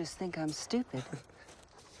with do my you hat? just think I'm stupid?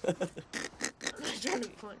 Trying to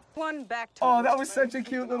be funny. One back to Oh, that was such a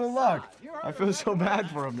cute little look. I feel so bad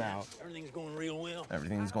for him now. Everything's going real well.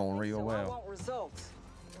 Everything's going real well. results.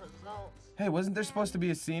 Hey, wasn't there supposed to be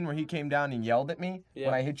a scene where he came down and yelled at me Yeah.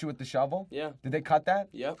 when I hit you with the shovel? Yeah. Did they cut that?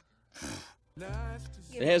 Yep.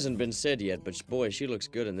 It hasn't been said yet, but boy, she looks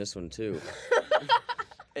good in this one too.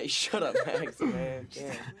 Hey, shut up, Max, man.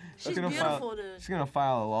 Damn. She's beautiful, dude. She's gonna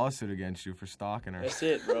file a lawsuit against you for stalking her. That's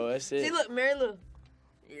it, bro. That's it. See, look, Mary Lou.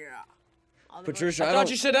 Yeah. Patricia, I thought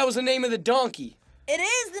you said that was the name of the donkey. It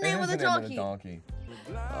is the name of the donkey.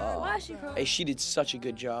 Why is she crying? Hey, she did such a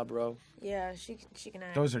good job, bro. Yeah, she can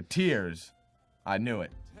act. Those are tears. I knew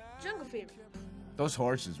it. Jungle Fever. Those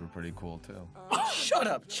horses were pretty cool too. Shut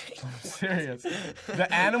up, Jake. I'm serious.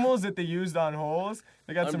 The animals that they used on holes,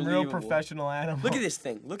 they got some real Unbelievable. professional animals. Look at this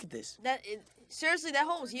thing. Look at this. Seriously, that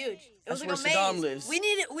hole was huge. It was That's like a where maze. Saddam lives. We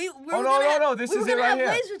needed. We Oh, were no, gonna no, have, no, this we is were it gonna right have here.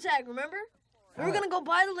 laser tag. Remember? We were gonna go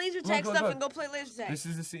buy the laser tag look, stuff look. and go play laser tag. This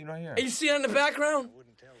is the scene right here. Hey, you see that in the background?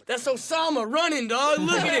 That's Osama running, dog.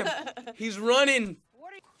 Look at him. He's running.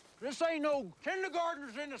 This ain't no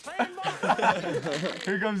kindergartners in the sandbox.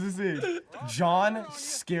 Here comes the scene. John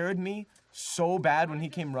scared me so bad when he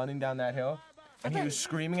came running down that hill, and he was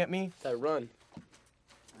screaming at me. That run.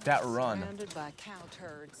 That run. Surrounded by cow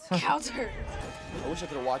turds. Cow turd. I wish I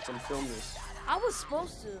could have watched them film this. I was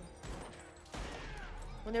supposed to.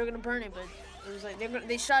 When they were gonna burn it, but it was like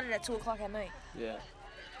they shot it at 2 o'clock at night. Yeah.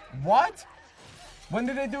 What? When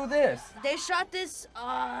did they do this? They shot this.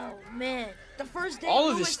 Oh man, the first day. All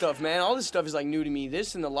of we this went- stuff, man. All this stuff is like new to me.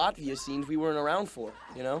 This and the Latvia scenes we weren't around for,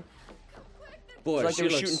 you know? Boy, It's like she they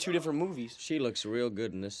were looks, shooting 2 different movies. She looks real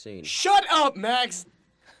good in this scene. Shut up, Max!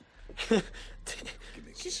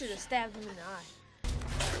 She should have stabbed him in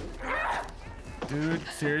the eye. Dude,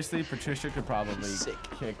 seriously, Patricia could probably Sick.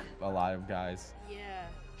 kick a lot of guys. Yeah.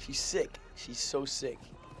 She's sick. She's so sick.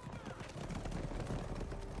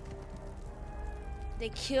 They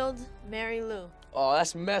killed Mary Lou. Oh,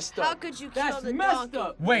 that's messed up. How could you kill That's the messed donkey?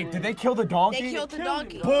 up. Wait, did they kill the donkey? They killed the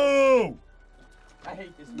donkey. Boo! I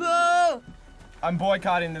hate this. Boo! I'm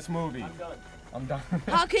boycotting this movie. I'm done. I'm done.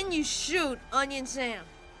 How can you shoot Onion Sam?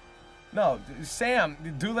 No, Sam,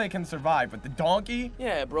 Dule can survive, but the donkey?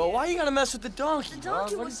 Yeah, bro. Why you gotta mess with the donkey? The donkey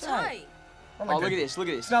dog? What was is that? tight. Not Oh, like look a- at this. Look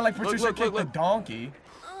at this. It's not like Look, Patricia look, kicked look, the look. donkey.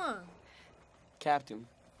 Captain.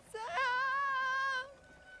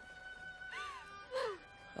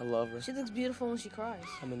 I love her. She looks beautiful when she cries.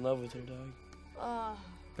 I'm in love with her, dog. Oh.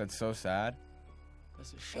 That's so sad.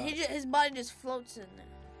 That's a shot. And his body just floats in there.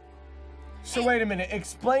 So wait a minute,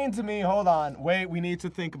 explain to me, hold on. Wait, we need to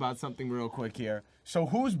think about something real quick here. So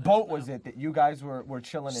whose boat was it that you guys were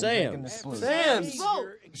chilling in drinking the sploosh? Sam's.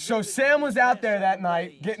 So Sam was out there that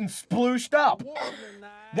night getting splooshed up.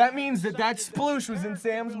 That means that sploosh was in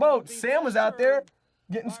Sam's boat. Sam was out there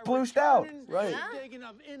getting splooshed out. Right.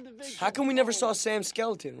 How come we never saw Sam's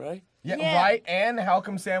skeleton, right? Yeah, right? And how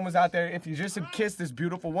come Sam was out there, if he just had kissed this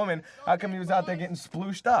beautiful woman, how come he was out there getting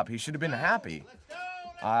splooshed up? He should have been happy.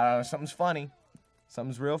 Something's funny.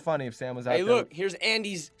 Something's real funny if Sam was out Hey, there. look, here's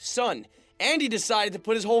Andy's son. Andy decided to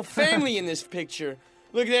put his whole family in this picture.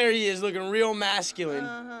 Look, there he is, looking real masculine.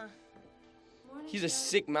 He's a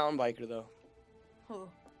sick mountain biker, though. Who?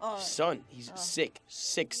 Son, he's sick.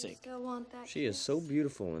 Sick. Still want that. She is so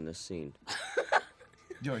beautiful in this scene.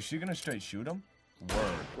 Yo, is she gonna straight shoot him?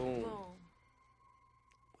 Word. Boom.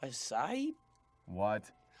 West Side? What?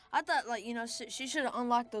 I thought, like, you know, she should have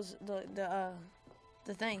unlocked those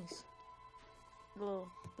the things, the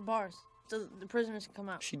bars, so the prisoners can come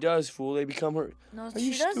out. She does, fool. They become her. No, Are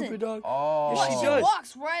she you doesn't. stupid, dog? Oh. Yes, she She does.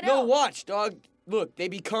 walks right No, out. watch, dog. Look, they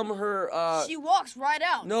become her. She walks right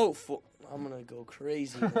out. No, fool. I'm gonna go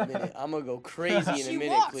crazy in a minute. I'm gonna go crazy in a She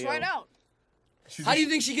minute, walks Khleo. right out. How do you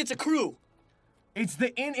think she gets a crew? It's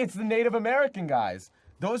the Native American guys.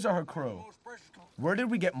 Those are her crew. Where did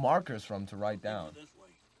we get markers from to write down?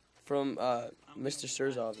 From Mr.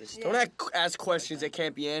 Sir's office. Don't ask questions that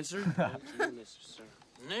can't be answered.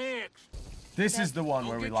 Next. This is the one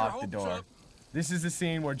where we lock the door. This is the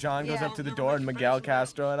scene where John goes up to the door and Miguel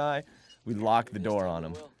Castro and I, we lock the door on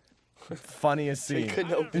him. Funniest scene. So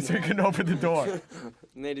he couldn't open the door.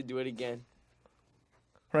 And they had to do it again.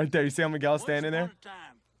 Right there, you see how Miguel's standing there?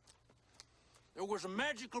 There was a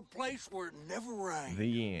magical place where it never rained.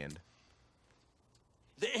 The end.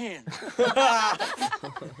 The end.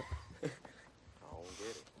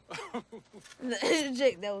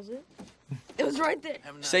 Jake, that was it. It was right there.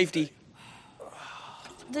 Safety.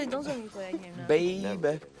 Dude, don't tell me you play that game now.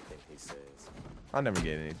 Baby. I'll never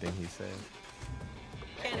get anything he says.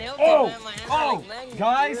 Oh! Oh!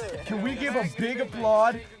 Guys, can we give a big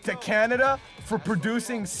applaud to Canada for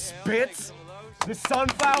producing Spitz? The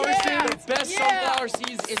sunflower seeds? Best sunflower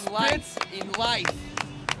seeds in life.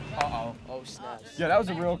 Uh-oh. Oh, snaps. Yeah, that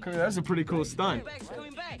was a pretty cool stunt.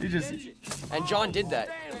 He just... And John did that.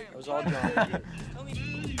 That was all John.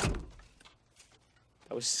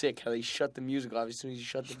 That was sick how they shut the music off as soon as you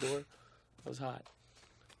shut the door. That was hot.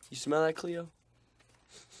 You smell that, Khleo?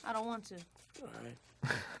 I don't want to. All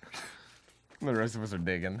right. The rest of us are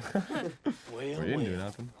digging. We didn't do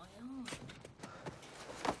nothing.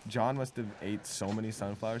 John must have ate so many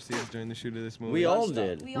sunflower seeds during the shoot of this movie. We all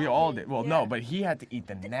did. We all did. Well, no, but he had to eat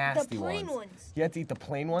the nasty plain ones. ones. He had to eat the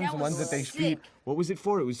plain ones, That the ones was that they sick. feed. What was it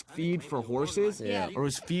for? It was feed for horses? Yeah. Or it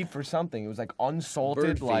was feed for something. It was like unsalted,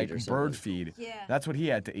 Bird feed like or something. bird feed. Yeah. That's what he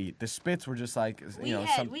had to eat. The spits were just like, We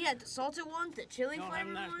had the salted ones, the chili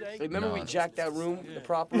flavored ones. Remember we jacked that room, the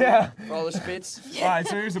prop room, Yeah. for all the spits? All right,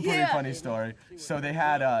 so here's a pretty Yeah. funny story. So they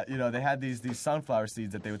had, they had these sunflower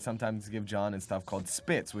seeds that they would sometimes give John and stuff called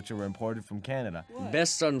spits, which were imported from Canada.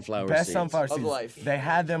 Best sunflower Best seeds. sunflower Of seeds. life. They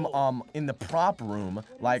had them in the prop room,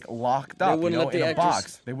 like locked up, wouldn't let in the a actors-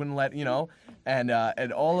 box. They wouldn't let,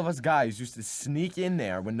 and all of us guys used to sneak in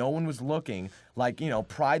there when no one was looking, like,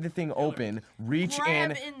 pry the thing open, reach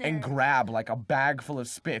Grab in in and there. grab like a bag full of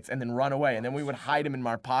spits and then run away. And then we would hide them in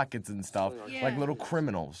our pockets and stuff, like Yeah. little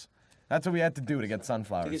criminals. That's what we had to do to get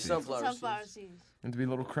sunflower To get seeds. Sunflower seeds. And to be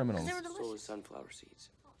little criminals. They were So delicious. is sunflower seeds.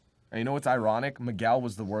 And you know what's ironic? Miguel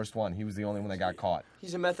was the worst one. He was the only one that got caught.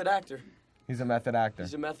 He's a method actor. He's a method actor.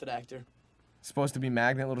 He's a method actor. Supposed to be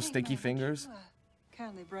magnet, little sticky fingers.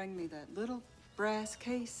 Kindly bring me that little brass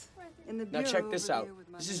case in the Now bureau check this over out. there with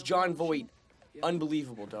my This is little John gold Voight.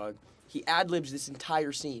 Unbelievable, dog. He ad-libs this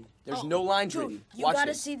entire scene. There's Oh, no lines dude, written. You Watch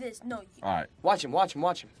gotta this. see this. No. All right. Watch him, watch him,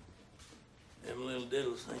 watch him. Them little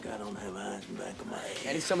diddles think I don't have eyes in the back of my head.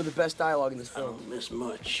 And it's some of the best dialogue in this I film. don't miss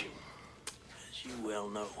much, as you well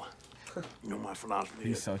know. You know my philosophy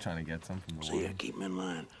He's is, so trying to get some from the see, I woman. keep them in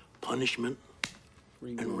line. Punishment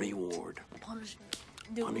and reward. Punishment.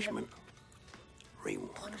 Dude, Punishment,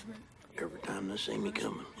 reward. Punishment. Every time they see me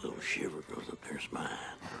coming, a little shiver goes up their spine.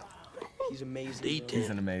 He's amazing. Detail. He's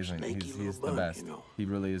an amazing. Snaky He's little the bug, best. you know. He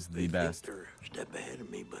really is the They best. think they're a step ahead of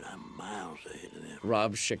me, but I'm miles ahead of them.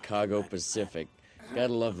 Rob Chicago Pacific.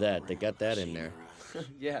 Gotta love that. They got that in there.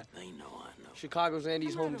 Yeah. They know I know. Chicago's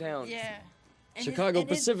Andy's hometown. Yeah. And Chicago and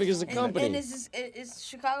Pacific is a company. And it's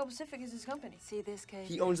Chicago Pacific is his company. See this case?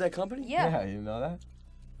 He owns that company? Yeah. You know that?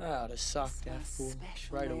 Ah, to sock that fool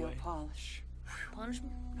Special right nail away. polish.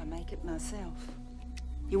 Punishment. I make it myself.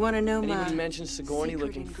 You want to know And my even mentions Sigourney secret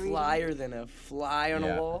looking ingredient? flyer than a fly on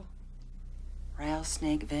Yeah. a wall.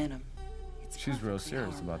 Rattlesnake venom. She's real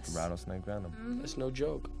serious about the rattlesnake venom. That's no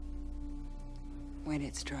joke. When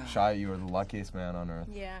it's dry. Shia, you are the luckiest man on earth.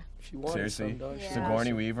 Yeah. She wanted Seriously? some, dog. She Yeah.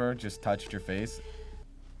 Sigourney Weaver just touched your face.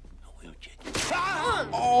 We'll check.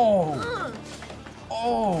 Oh!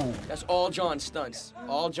 Oh! That's all John stunts.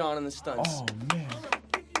 All John in the stunts. Oh, man.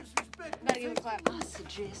 Gotta give a clap. I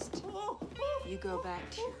suggest you go back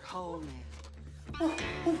to your hole now.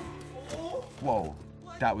 Whoa.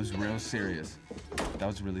 That was real serious. That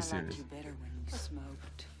was really I liked serious. you better when you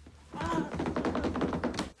smoked.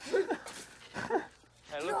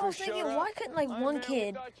 You know, I was thinking, why couldn't like one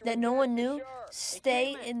kid that no one knew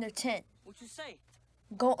stay in their tent? What you say?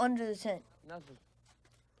 Go under the tent. Nothing.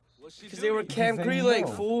 Because they were Camp they Green know.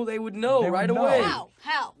 fool. They would know They would right know. away. How?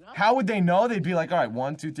 How? How would they know? They'd be like, all right,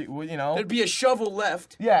 1, 2, 3, well, you know. There'd be a shovel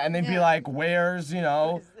left. Yeah, and they'd be Yeah. like, where's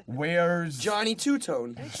Johnny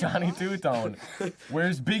Two-Tone. Johnny Two-Tone?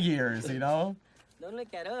 Where's Big Ears, you know? Don't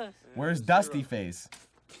look at us. Where's Dusty Face?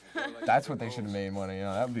 That's what they should have made one of,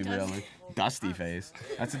 that would be really. Dusty Face.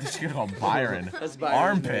 That's what they should call Byron. That's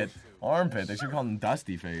Byron's Armpit. Armpit. They should call him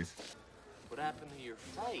Dusty Face. What happened to your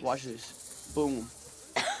face? Watch this. Boom.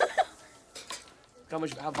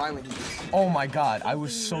 How violent he is. Oh my God, I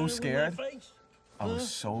was so scared. I was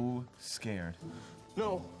so scared.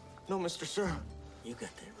 No, Mr. Sir. You got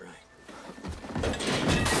that right.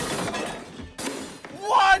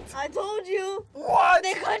 What? I told you. What?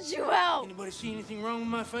 They cut you out. Anybody see anything wrong with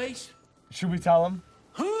my face? Should we tell him?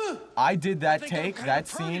 Huh? I did that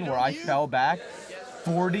scene where I fell back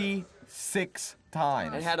 46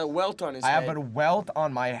 times. And had a welt on his I head. have a welt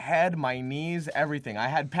on my head, my knees, everything. I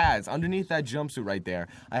had pads underneath that jumpsuit right there.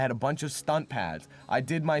 I had a bunch of stunt pads. I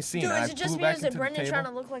did my scene. Dude, and is I it just flew me or back is into it the Brendan table. trying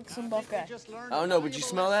to look like some buff guy? I don't know, but you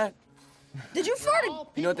smell that? Did you fart?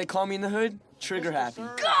 You know what they call me in the hood? Trigger happy.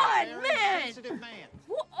 God, man!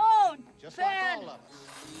 Oh, fan!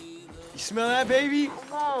 You smell that, baby?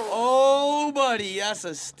 Oh, buddy, that's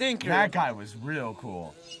a stinker. That guy was real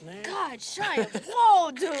cool. God, Shia.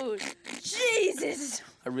 Whoa, dude. Jesus.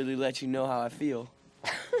 I really let you know how I feel.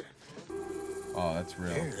 Oh, that's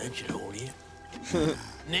real. Here, that should hold you.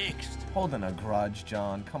 Next. Holding a grudge,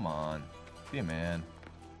 John. Come on. Be a man.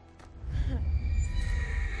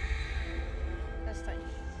 That's tight.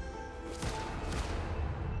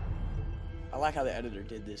 I like how the editor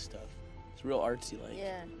did this stuff. It's real artsy, like.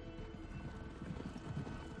 Yeah.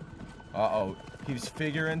 Uh-oh. He's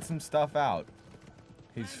figuring some stuff out.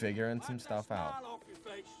 He's figuring some stuff out.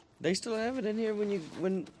 They still have it in here when you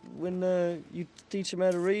teach them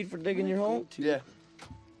how to read for digging your hole? Yeah.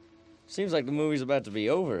 Seems like the movie's about to be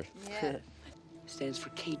over. Yeah. Stands for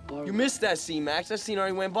Kate Barlow. You missed that scene, Max. That scene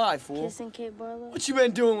already went by, fool. Kissing Kate Barlow? What you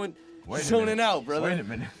been doing with zoning out, brother? Wait a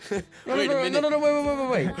minute. Wait a minute. No,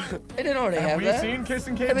 wait. They didn't already have we that. seen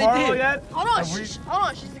Kissing Kate Yeah, they Barlow did. yet? Hold on, Have we- hold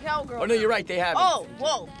on. She's the cowgirl. Oh, no, you're right. They haven't. Oh,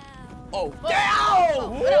 whoa. Oh,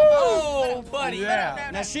 Whoa. oh, buddy. Yeah.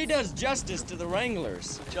 Now she does justice to the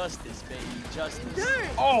Wranglers. Justice, baby. Justice.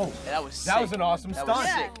 Oh, That was sick. that was an awesome That stunt. was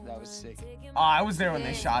sick. That was sick. Oh, I was there when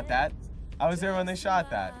they shot that.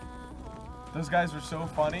 Those guys were so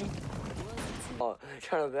funny. Oh,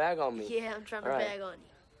 trying to bag on me. Yeah, I'm trying to All right. bag on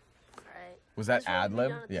you. Alright. Was that That's what ad we lib?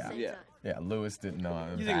 done at the Yeah. same Yeah. time. Yeah, Lewis didn't know.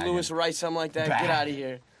 You think Lewis would write something like that? Bag. Get out of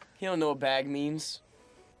here. He don't know what bag means.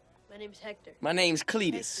 My name's Hector. My name's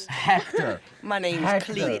Cletus. Hector. My name's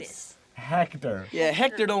Hector. Cletus. Hector. Yeah,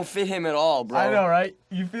 Hector don't fit him at all, bro. I know, right?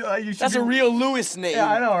 You feel like you should. That's be, a real Lewis name. Yeah,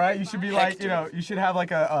 I know, right? You should be like, Hector. you know, you should have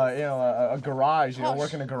like a garage, you know,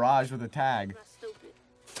 work in a garage with a tag.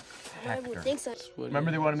 Hector. Think so. Remember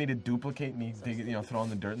they wanted me to duplicate me, dig it, you know, throw in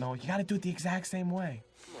the dirt in the hole. You gotta do it the exact same way.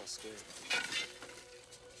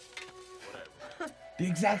 The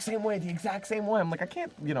exact same way. I'm like, I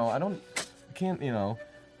can't, you know, I can't, you know,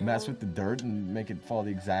 mess with the dirt and make it fall the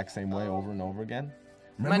exact same way over and over again.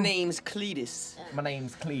 My name's Cletus. My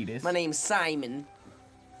name's Cletus. My name's Simon.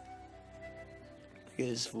 Look at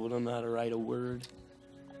this fool, don't know how to write a word.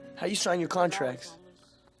 How you sign your contracts?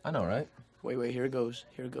 I know, right? Wait, here it goes.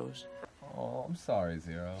 Here it goes. Oh, I'm sorry,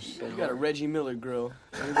 Zero. You got a Reggie Miller grill.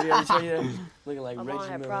 Anybody ever tell you that? Looking like I'm Reggie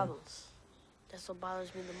gonna have Miller. problems. That's what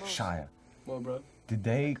bothers me the most. Shia, What, bro? did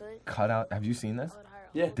they cut out? Have you seen this?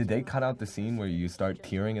 Yeah. Did they cut out the scene where you start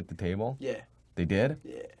tearing at the table? Yeah. They did?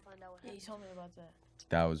 Yeah. Yeah, you told me about that.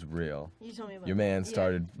 That was real. You told me about Your that. man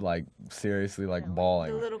started like seriously like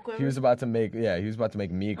bawling. the little quiver? He was about to make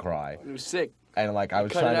me cry. It was sick. And like I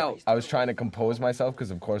was Cut it trying out. I was trying to compose myself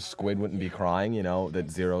because of course Squid wouldn't be crying, you know, that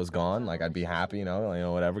Zero's gone. Like I'd be happy, you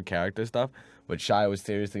know, whatever character stuff. But Shia was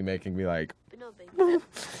seriously making me like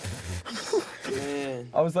Man.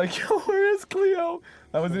 I was like, yo, where is Khleo?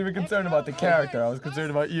 I wasn't even concerned about the character. I was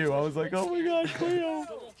concerned about you. I was like, oh my god, Khleo.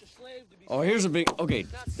 Oh, here's a big. Okay,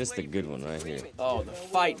 this is the good one right here. Oh, the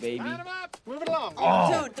fight, baby. Move it along.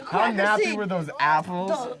 Oh, Dude, the how cracker nappy scene. were those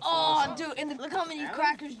apples? Oh, dude, and look how many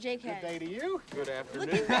crackers Jake had. Good day to you. Good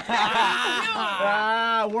afternoon.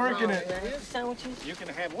 Ah, working it. Sandwiches. You can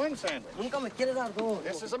have one sandwich. Get it out, go.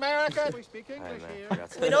 This is America. We speak English here.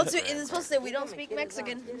 We don't. It's supposed to say we don't speak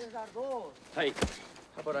Mexican. Hey,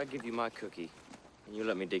 how about I give you my cookie, and you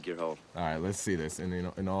let me dig your hole? All right, let's see this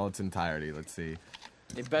in all its entirety. Let's see.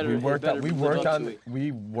 It better. You guys Get it, worked on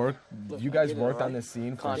alright? this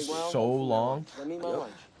scene for Constantly. so long. Let me eat my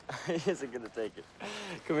lunch. He isn't gonna take it.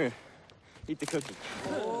 Come here, eat the cookie.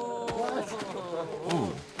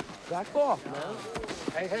 Ooh. Back off,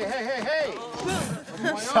 man. Hey.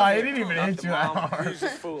 Sorry, I didn't even hit you that hard. Yeah,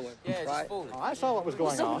 just fooling. Oh, I saw what was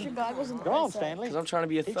going So much on. your bag was in the Go on, right side. Stanley. Because I'm trying to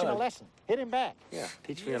be a Teach him a thug. lesson. Hit him back. Yeah,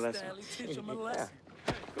 teach me a lesson. Teach him a lesson.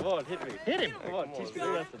 Come on, hit me. Hit him. Come on, teach me a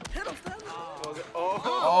lesson.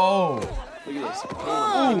 Oh. Look at this.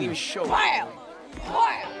 Oh. Didn't even show it. Wow.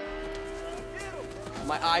 Wow.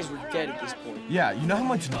 My eyes were dead at this point. Yeah, you know how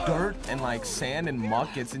much dirt and like sand and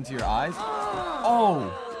muck gets into your eyes?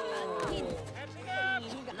 Oh.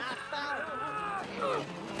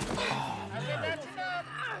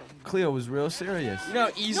 Khleo was real serious. You know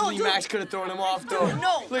how easily Max could have thrown him off, though.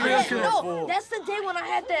 No, Look at him. no, that's the day when I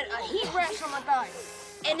had that heat rash on my thigh.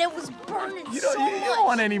 And it was burning You so much. don't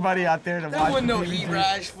want anybody out there to watch. That wasn't no TV. heat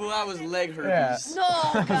rash, fool. I was leg herpes. Yeah.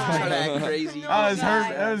 No, Trying to act crazy.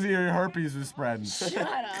 That was your herpes was spreading. Shut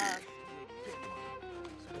up.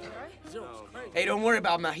 Hey, don't worry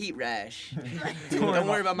about my heat rash. Don't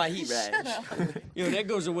worry about my heat rash. Yo, that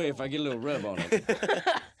goes away if I get a little rub on it.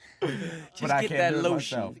 Just I get can't that do it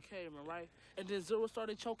lotion. myself. And then Zero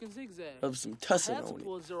started choking zigzag. Of some tussin on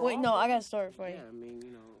it. Wait, no, I got a story for you.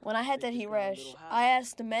 When I had that heat rash, I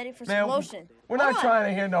asked the medic for some lotion. We're not trying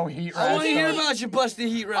to hear no heat rash. I want to hear about your busted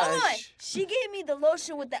heat rash. Hold on. She gave me the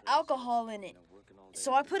lotion with the alcohol in it.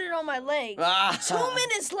 So I put it on my leg. 2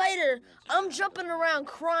 minutes later, I'm jumping around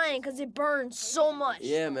crying because it burned so much.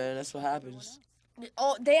 Yeah, man, that's what happens.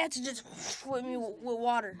 Oh, they had to just with me with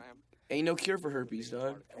water. Ain't no cure for herpes,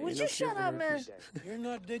 dog. Would you shut up, man? You're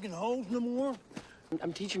not digging holes no more?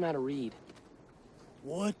 I'm teaching him how to read.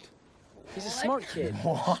 What? He's a smart kid.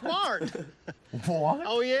 What? Smart. What?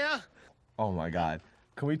 Oh, yeah? Oh my God.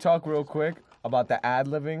 Can we talk real quick about the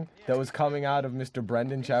ad-libbing that was coming out of Mr.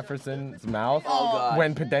 Brendan Jefferson's mouth God.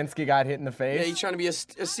 when Podensky got hit in the face? Yeah, he's trying to be a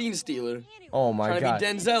scene stealer. Oh my trying God. to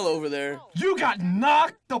be Denzel over there. You got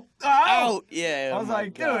knocked the out. Yeah. I was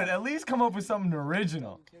like, dude, at least come up with something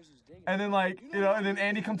original. And then and then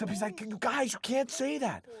Andy comes up, he's like, you guys, you can't say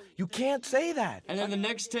that. You can't say that. And then the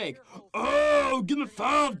next take, oh, give me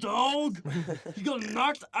 5, dog. You got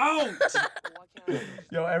knocked out.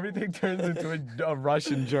 Yo, everything turns into a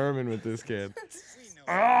Russian German with this kid.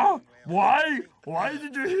 Why? Why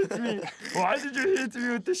did you hit me? Why did you hit me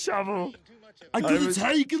with the shovel? I could have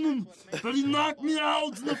taken him, but he knocked me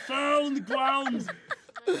out and I fell on the ground.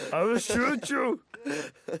 I will shoot you.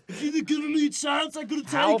 If you'd have given me a chance, I could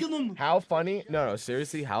have taken him. How funny? No,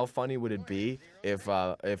 seriously, how funny would it be if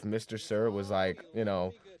Mr. Sir was like,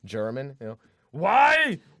 German?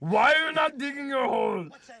 Why? Why are you not digging your hole?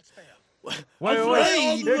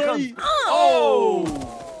 Wait, here comes. Oh!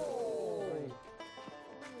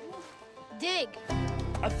 Dig.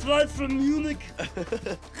 I fly from Munich,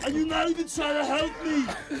 and you're not even trying to help me.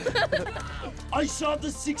 I shot the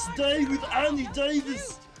 6th day with Andy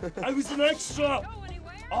Davis. I was an extra.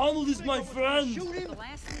 Arnold is my friend.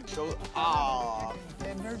 So,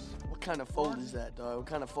 what kind of fold is that, dog? What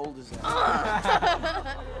kind of fold is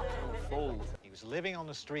that? Fold. He was living on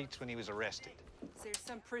the streets when he was arrested. Is there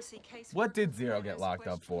some prissy case? What did Zero get locked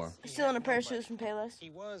up for? Stealing a pair of shoes from Payless. He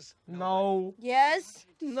was. No. Yes.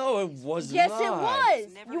 No, it was Yes, not. it was.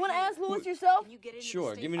 You want to ask Louis yourself?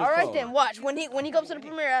 Sure, give me the All right phone. then, watch. When he comes to the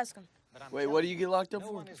premiere, ask him. Wait, what do you get locked up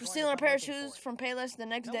for? For stealing a pair of shoes from Payless the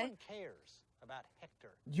next day.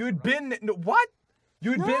 You'd been what?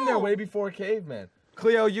 You'd been there way before Caveman.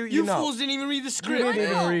 Khleo, you know. fools didn't even read the script. You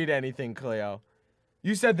didn't even read anything, Khleo.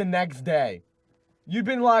 You said the next day. You'd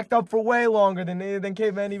been locked up for way longer than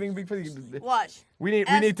Caveman even before. Watch. We need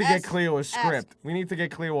to get Khleo a script. We need to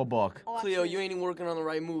get Khleo a book. Cleo, you ain't even working on the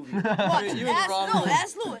right movie. Watch. You in the wrong movie.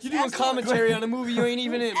 Ask Louis. You're doing commentary on a movie you ain't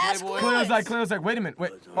even in, Playboy. Cleo's like, wait a minute,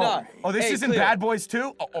 wait. Nah. Oh, this Hey, isn't Khleo. Bad Boys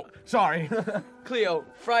 2? Oh, sorry. Cleo,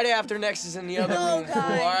 Friday After Next is in the other room, fool, all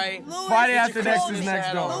right? Friday After Next is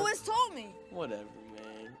next door. Louis told me. Whatever,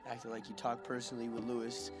 man. Acting like you talk personally with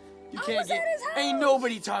Lewis. You I can't was get. at his house. Ain't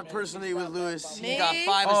nobody talk personally with Lewis. He got Me?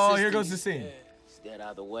 5 Oh, assistants. here goes the scene. Get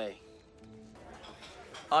out of the way.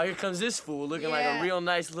 Oh, here comes this fool looking like a real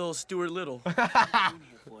nice little Stuart Little.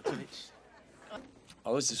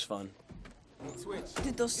 Oh, this is fun.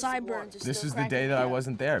 Dude, those sideburns. This is the day that I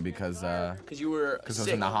wasn't there because you were I was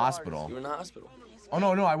sick. in the hospital. You were in the hospital. Oh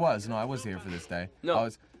no, I was here for this day. No.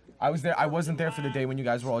 I was there. I wasn't there for the day when you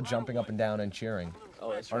guys were all jumping up and down and cheering.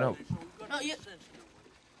 Oh, that's or right. no.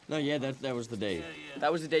 No, yeah, that was the day.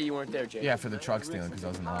 That was the day you weren't there, Jay. Yeah, for the truck stealing because I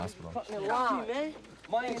was in the hospital. Man.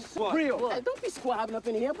 Real. Hey, don't be squabbing up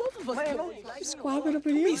in here. Both of us. Squabbing up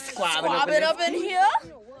in here. Squabbing up in here.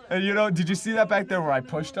 And did you see that back there where I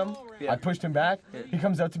pushed him? Yeah. I pushed him back. Yeah. He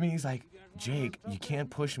comes up to me. He's like, Jake, you can't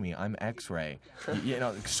push me. I'm X-ray.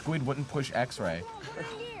 Squid wouldn't push X-ray.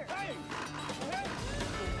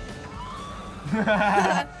 Look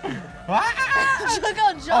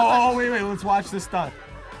how John. Oh, wait. Let's watch this stunt.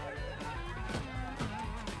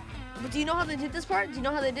 But do you know how they did this part? Do you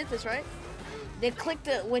know how they did this, right? They clicked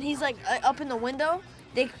it when he's like up in the window.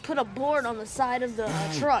 They put a board on the side of the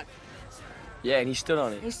truck. Yeah, and he stood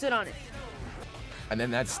on it. He stood on it. And then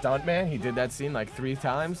that stunt man, he did that scene like 3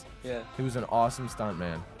 times. Yeah. He was an awesome stunt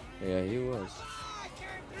man. Yeah, he was.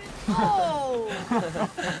 Oh!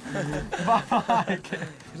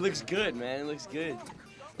 It looks good, man. It looks good.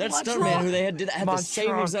 That My stuntman truck. who they had did had My the same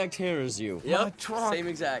truck. exact hair as you. Yep. Same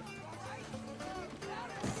exact.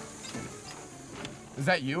 Is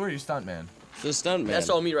that you or your stunt man? The stuntman. That's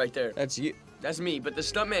all me right there. That's you. That's me, but the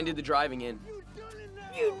stuntman did the driving in.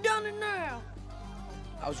 You done it now.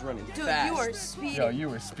 I was running Dude, fast. you were speeding. Yo, you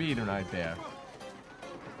were speeding right there.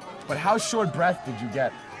 But how short breath did you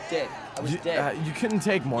get? Dead. I was dead. You couldn't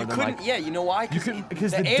take more You than couldn't. like. Yeah, you know why? You couldn't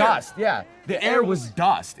because the air. dust. Yeah, the air was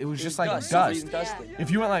dust. It was It just was like dust. dust. It was dusty.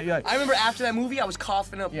 If you went like I remember after that movie, I was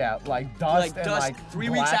coughing up. yeah, like dust and dust like 3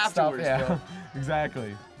 weeks black stuff, afterwards, yeah. bro.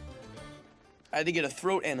 Exactly. I had to get a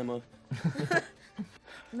throat enema.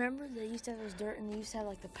 Remember they used to have this dirt and they used to have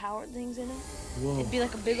like the power things in it? Whoa. It'd be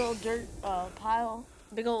like a big old dirt pile.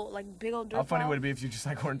 Big old dirt How funny pile. would it be if you just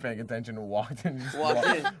like weren't paying attention and walked and just Walked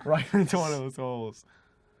in. right into one of those holes?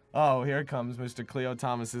 Oh, here comes Mr. Khleo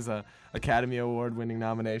Thomas's Academy Award-winning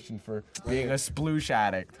nomination for being a sploosh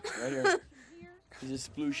addict. Right here. He's a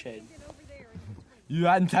sploosh head. You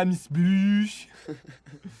had some sploosh.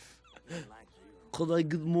 Could I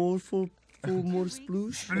get more for more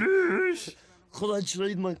sploosh? Sploosh. Could I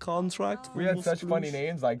trade my contract for We had more such funny sploosh?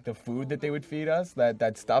 names, like the food that they would feed us,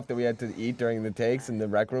 that stuff that we had to eat during the takes in the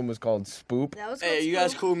rec room was called spoop. That was Hey, you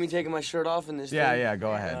guys cool with me taking my shirt off in this Yeah, thing? yeah,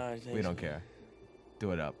 go ahead. Alright, We thanks. don't care.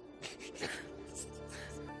 Do it up.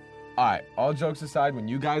 Alright, all jokes aside, when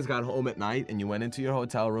you guys got home at night and you went into your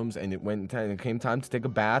hotel rooms and it came time to take a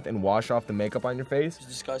bath and wash off the makeup on your face, It's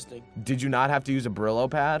disgusting. did you not have to use a Brillo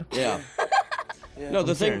pad? Yeah. Yeah. No,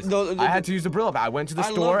 the thing. Serious. No, I had to use a Brillo pad. I went to the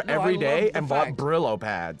store every day and bought Brillo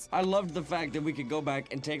pads. I loved the fact that we could go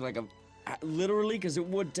back and take like literally, because it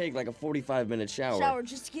would take like a 45-minute shower.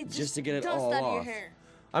 Just to get it dust all out of your off. hair.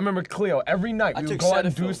 I remember Khleo, every night we would took go out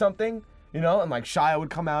and do Cetaphil. something, you know, and like Shia would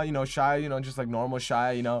come out, Shia, just like normal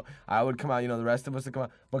Shia, I would come out, the rest of us would come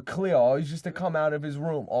out. But Khleo always used to come out of his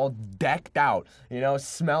room all decked out,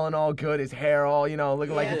 smelling all good, his hair all,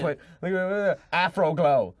 looking like he put Afro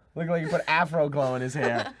glow. Looking like he put Afro glow in his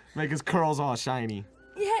hair. Make his curls all shiny.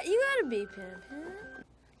 Yeah, you gotta be pimp.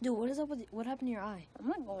 Dude, what is up with what happened to your eye? I'm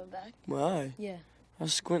not going back. Why? Yeah. I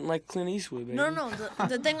was squinting like Clint Eastwood, baby. No,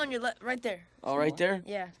 the thing on your right there. Oh, right there?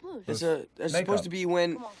 Yeah. That's Makeup. supposed to be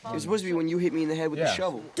when it's supposed to be when you hit me in the head with the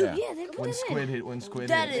shovel. Dude, yeah, they put when that Squid in. hit, when Squid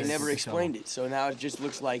That hit. is- They never explained it, so now it just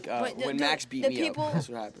looks like But when Max beat the me people- up. That's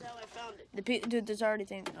what happened. Dude, there's already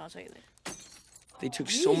things. I'll tell you later. They took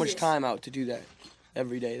so much Jesus. time out to do that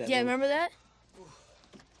every day. That Yeah, little- remember that?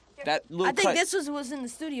 that little I think cut. this was in the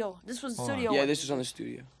studio. This was the studio. Yeah, one. this was on the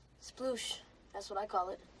studio. Sploosh. That's what I call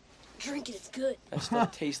it. Drink it. It's good. That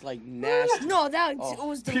stuff tastes like nasty. No, it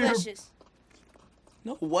was Pure- delicious.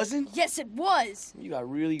 No, it wasn't. Yes, it was. You got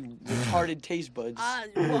really retarded taste buds.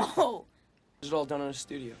 Whoa. It was all done in a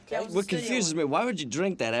studio. That was What the studio confuses me, why would you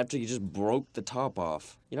drink that after you just broke the top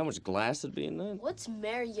off? You know how much glass would be in that? What's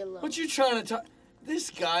Mariola? What you trying to talk? This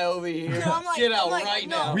guy over here. No, I'm like- Get out I'm like, right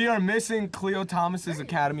no. now. We are missing Khleo Thomas's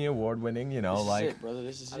Academy Award winning, This like is it, brother.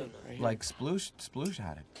 This is it. Right here. like sploosh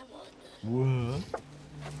addict. Come on.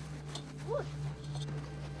 What?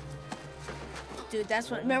 Dude,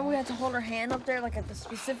 that's what. Remember, we had to hold our hand up there, like at the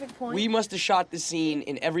specific point. We must have shot the scene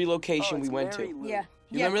in every location we went to. Yeah.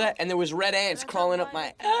 You remember that? And there was red ants crawling up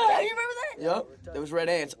my. You remember that? Yup. There was red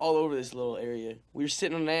ants all over this little area. We were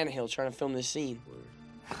sitting on an anthill trying to film this scene.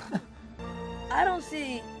 I don't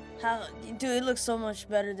see how. Dude, it looks so much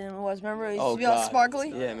better than it was. Remember, it used Oh to be all God. sparkly.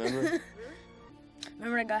 Yeah, remember?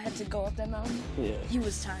 Remember that guy had to go up that mountain? Yeah. He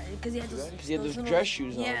was tired because he had those. Because he had those little- dress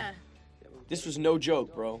shoes on. Yeah. This was no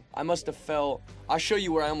joke, bro. I must have fell. I'll show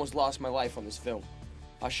you where I almost lost my life on this film.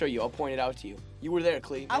 I'll show you. I'll point it out to you. You were there,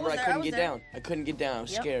 Khleo. I Remember, was there, I couldn't was get there. down. I couldn't get down. I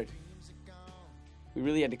was Yep. scared. We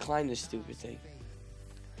really had to climb this stupid thing.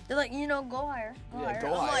 They're like, go higher. Go Yeah, higher. go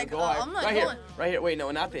I'm higher, like, go higher. I'm not right going. here, right here. Wait,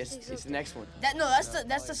 no, not this. It's the next one. That's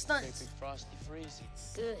the stunts.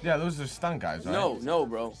 Good. Yeah, those are stunt guys, right? No,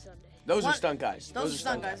 bro. Those are What? stunt guys. Those are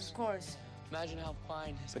stunt guys, of course. Imagine how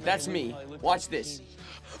fine. But that's me. Watch this.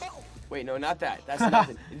 Wait, no, not that. That's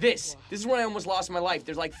nothing. This is where I almost lost my life.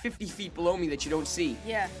 There's like 50 feet below me that you don't see.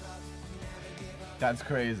 Yeah. That's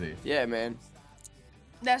crazy. Yeah, man.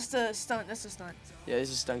 That's the stunt. That's the stunt. Yeah, this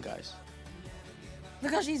is stunt guys.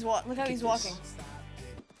 Look how he's walking.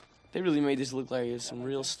 They really made this look like it's some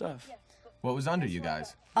real stuff. What was under you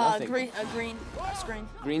guys? Nothing. Green screen.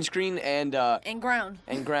 Green screen and ground.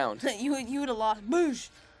 And ground. you would have lost. Boosh.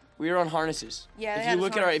 We were on harnesses. Yeah, they If had you us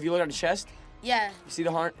look at harness. if you look at our chest, Yeah. you see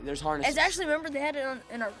there's harnesses. It's actually, remember they had it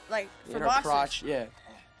in our for in our boxers. crotch. Yeah.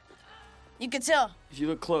 You can tell. If you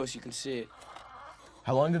look close, you can see it.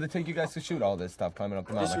 How long did it take you guys to shoot all this stuff climbing up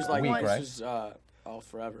the mountain? This was a week, right? This was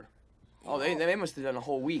forever. Oh, they must have done a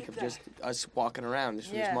whole week of just us walking around this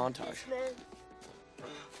montage. Man,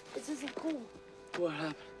 this isn't cool. What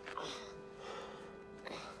happened?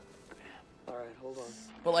 All right, hold on.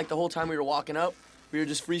 But like the whole time we were walking up, we were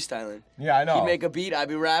just freestyling. Yeah, I know. He'd make a beat, I'd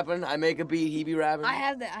be rapping. I make a beat, he'd be rapping. I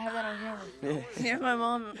have that on camera. Yeah, my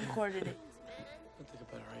mom recorded it. I'll think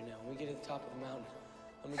about it right now. When we get to the top of the mountain,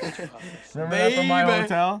 let me get your hot. Remember that from my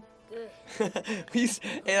hotel? Hey,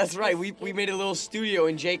 that's right. We made a little studio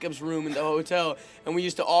in Jacob's room in the hotel, and we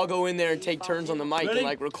used to all go in there and take turns on the mic and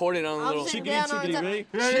like record it on a little. Chickadee,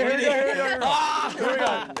 ready? Yeah. Here we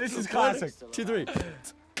go. This is classic. 2, 3.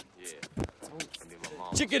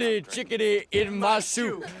 Chickadee, chickadee in my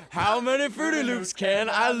soup. How many Fruity Loops can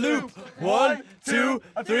I loop? 1, 2,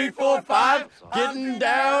 3, 4, 5. Getting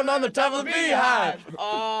down on the top of the beehive.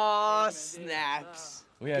 Oh, snaps.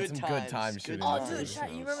 We had some good times shooting. Oh, dude,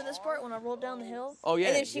 you remember this part when I rolled down the hill? Oh, yeah.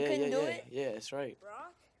 And then she couldn't do it? Yeah, that's right.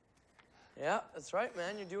 Yeah, that's right,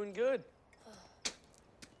 man. You're doing good.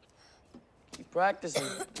 Keep practicing.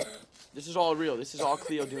 This is all real. This is all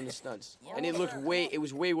Khleo doing the stunts. And it was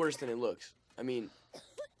way worse than it looks. I mean,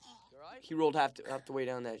 he rolled half the way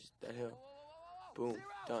down that hill. Boom,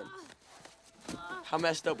 done. How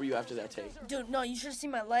messed up were you after that take? Dude, no, you should have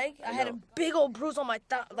seen my leg. I had a big old bruise on my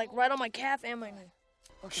thigh, like right on my calf and my knee.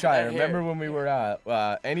 Shia, remember when we were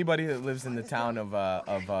anybody that lives in the town of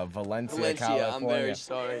Valencia, California? I'm very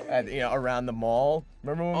sorry. Around the mall.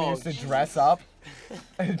 Remember when we used to dress up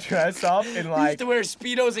and like we used to wear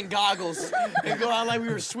Speedos and goggles and go out like we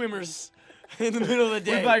were swimmers in the middle of the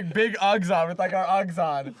day. With like big Uggs on, with like our Uggs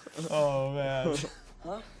on. Oh man.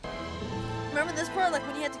 Huh? Remember this part, like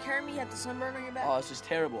when you had to carry me, you had the sunburn on your back? Oh, it's just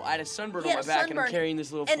terrible. I had a sunburn on my back and I'm carrying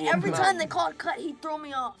this little fool. And every time they called cut, he'd throw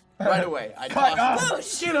me off. Right away. I'd cut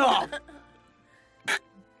off. Get off!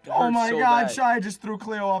 Oh my God, Shia just threw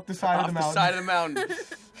Khleo off the side of the mountain. Off the side of the mountain.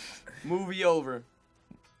 Movie over.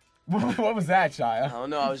 What was that, Shia? I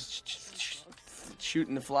don't know. I was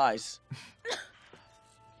shooting the flies.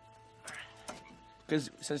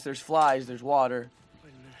 Because since there's flies, there's water.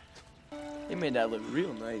 They made that look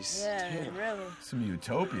real nice. Yeah, really. Some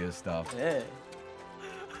Utopia stuff. Yeah.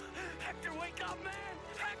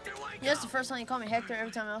 Yeah, that's the first time you called me Hector.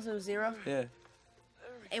 Every time else it was 0. Yeah.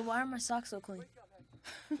 Hey, why are my socks so clean?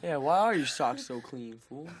 Yeah, why are your socks so clean,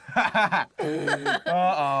 fool?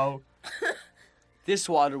 Uh-oh. This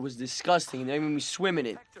water was disgusting. They made me swim in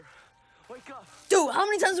it. Dude, how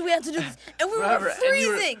many times did we have to do this? And we were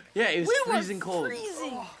freezing. It was freezing cold.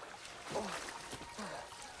 Freezing.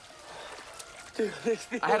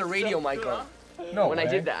 I had a radio mic on. No When way. I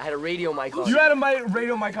did that, I had a radio mic on. You had a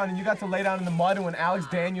radio mic on and you got to lay down in the mud, and when Alex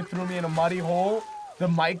Daniel threw me in a muddy hole, the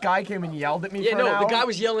mic guy came and yelled at me for an hour? the guy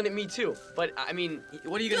was yelling at me too. But, I mean,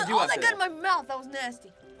 what are you going to do all after that that? got in my mouth, that was nasty.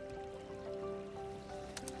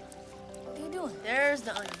 What are you doing? There's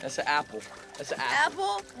the onion. That's an apple. That's an apple.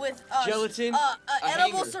 Apple with gelatin,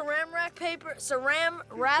 edible hanger. saran wrap paper. Saran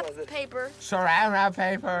wrap paper. Saran wrap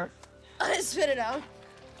paper. I spit it out.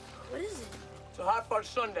 What is it? It's a hot fudge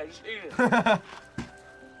sundae. Just eat it.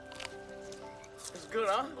 It's good,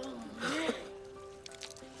 huh?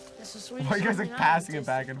 This is sweet. Why are you guys like passing it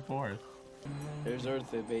back and forth? There's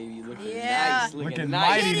Eartha, baby. Looking Yeah. nice. Looking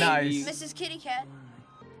nice. mighty nice. Mrs. Kitty Cat.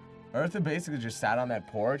 Eartha basically just sat on that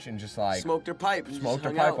porch and just like Smoked her pipe. smoked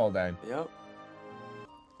her pipe all day. Yep.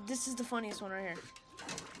 This is the funniest one right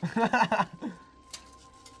here.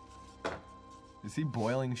 Is he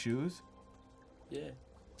boiling shoes? Yeah.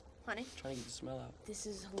 Honey. Trying to get the smell out. This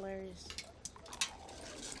is hilarious.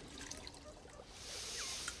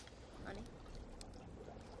 Honey.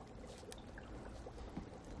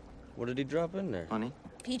 What did he drop in there? Honey,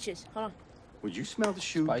 Peaches. Hold on. would you smell the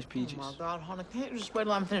shoe? Spice peaches. Oh my God, honey, can't you just wait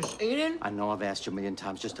till I'm finished eating? I know I've asked you a million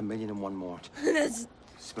times, just a million and one more. That's...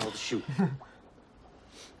 Smell the shoe.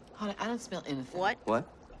 Honey, I don't smell anything. What? What?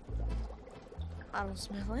 I don't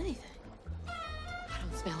smell anything. I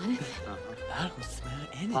don't smell anything. I don't smell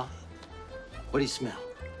anything. Huh? What do you smell?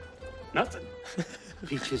 Nothing.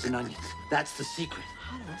 Peaches and onions. That's the secret.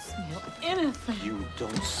 I don't smell anything. You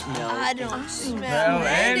don't smell I don't smell Smell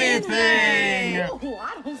anything. Oh,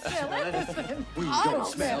 I don't smell anything. We I don't don't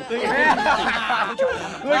smell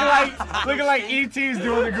smell looking like E.T.'s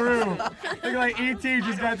doing the groove. Looking like E.T.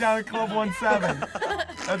 just got down to Club 17.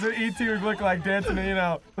 That's what E.T. would look like dancing, you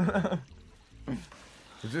know.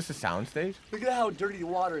 Is this a soundstage? Look at how dirty the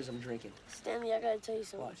water is I'm drinking. Stanley, I gotta tell you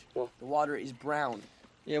something. Watch. The water is brown.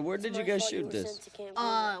 Yeah, where did you guys shoot this?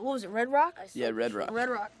 What was it, Red Rock? Yeah, Red Rock. Red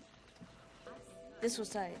Rock. This was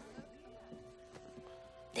tight.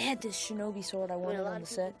 They had this shinobi sword I wanted on the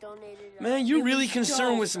set. Man, you It really was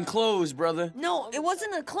concerned dope. with some clothes, brother. No, it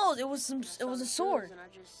wasn't a clothes. It was a sword.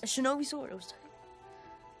 A shinobi sword. It was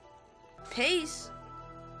Pace.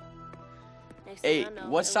 Hey,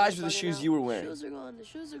 what size were the shoes you were wearing?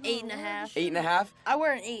 8.5. 8.5? I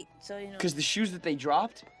wear an 8, so you know. Because the shoes that they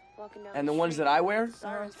dropped and the ones that I wear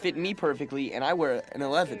fit me perfectly, and I wear an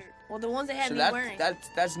 11. Well, the ones they had So me wearing.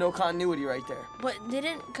 that's no continuity right there. But they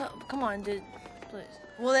didn't. Come on, dude. Please.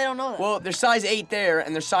 Well, they don't know that. Well, they're size 8 there,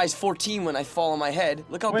 and they're size 14 when I fall on my head.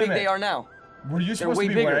 Look how Wait a big they minute. are now. Were you They're supposed way to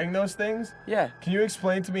be bigger. wearing those things? Yeah. Can you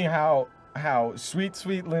explain to me how Sweet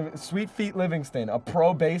Feet Livingston, a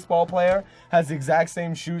pro baseball player, has the exact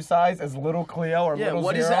same shoe size as little Khleo or Yeah, little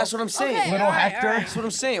what Zero? is that? That's what I'm saying. Okay, Little all right, Hector? all right. That's what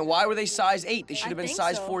I'm saying. Why were they size 8? They should have been think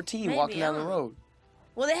size so. 14 Maybe, walking down I the don't know. road.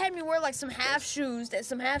 Well, they had me wear like some half shoes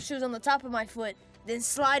on the top of my foot, then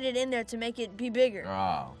slide it in there to make it be bigger.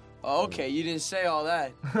 Oh. Okay, you didn't say all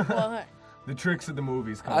that. Well, hey, The tricks of the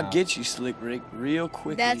movies come I'll out. get you, Slick Rick, real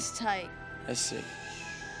quickly. that's tight. That's sick.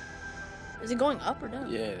 Is it going up or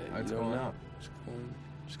down? Yeah, It's you know going what? up.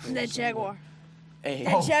 That Jaguar. Hey,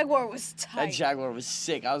 That Jaguar was tight. that Jaguar was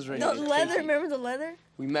sick. I was ready The to leather, take it. remember the leather?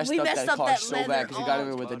 We messed We up messed that up car that so leather. bad because we got Oh, in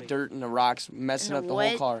there with the buddy. dirt and the rocks, messing And up the the whole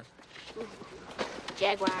wet. car.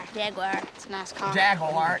 Jaguar. It's a nice car.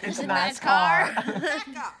 Jaguar, it's a nice car.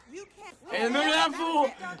 Hey, remember that fool?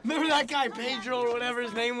 Remember that guy Pedro or whatever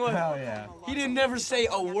his name was? Hell yeah. He didn't never say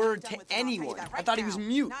a word to anyone. I thought he was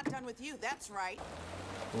mute. Not done with you, that's right.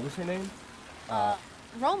 What was her name? Roma.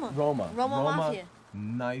 Roma. Roma Mafia.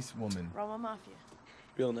 Nice woman. Roma Mafia.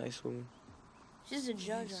 Real nice woman. She's a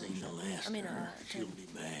judge on it. I mean, She'll be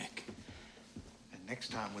back. And next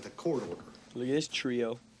time with a court order. Look at this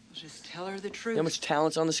trio. Just tell her the You truth. know how much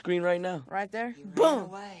talent's on the screen right now? right there. Ran Boom.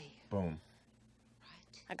 away. Boom.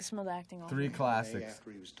 I can smell the acting on 3 Day classics.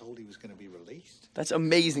 after he was told he was going to be released. That's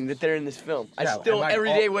amazing that they're in this film. I Yeah, still and like every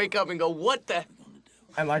all- day wake up and go, what the?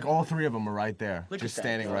 And like all 3 of them are right there. Look just at that,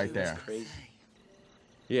 standing though. right there. That's crazy.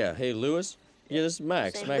 Yeah, hey, Lewis? Yeah, this is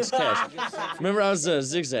Max Kasch. Remember I was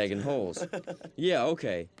zigzagging holes? Yeah,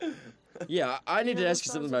 okay. Yeah, I need to ask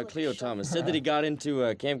you something about Khleo Thomas. Said that he got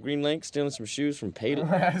into Camp Green Lake stealing some shoes from Padel.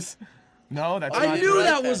 Yes. No, that's I not knew true.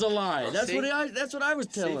 that was a lie. That's See? that's what I was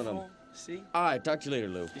telling him. See? All right, talk to you later,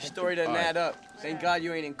 Lou. Your story doesn't All right. add up. Thank God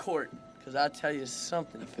you ain't in court. Because I'll tell you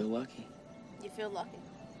something. I feel lucky. You feel lucky.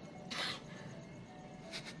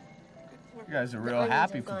 You guys are real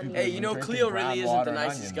happy for people. Hey, who've you been know, drinking Khleo really isn't groundwater the and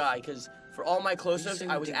nicest onions. guy. Because for all my close-ups,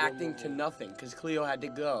 saying I we was did one acting more. to nothing. Because Khleo had to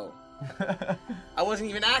go. I wasn't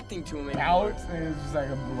even acting to him Out. anymore. It was just like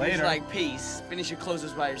a He was later. like, peace. Finish your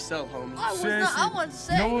close-ups by yourself, homie. I was Seriously. not. I want to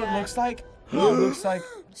say. You know what it looks like? You know what it looks like?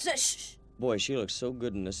 Shh. Boy, she looks so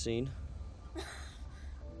good in this scene.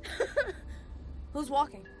 Who's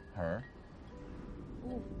walking? Her.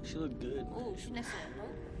 She looked good. Ooh, she's next to him.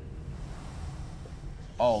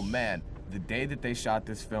 Oh man, the day that they shot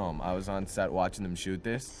this film, I was on set watching them shoot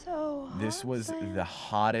this. This was the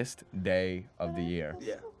hottest day of the year.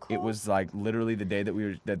 Yeah. It was like literally the day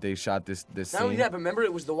that they shot this Not only scene. that, but remember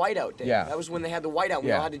it was the whiteout day. Yeah. That was when they had the whiteout. We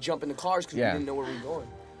Yeah. all had to jump in the cars because Yeah. we didn't know where we were going.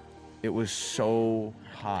 It was so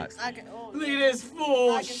hot. I can, oh, Look at this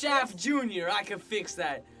fool, Shaft Jr. I can fix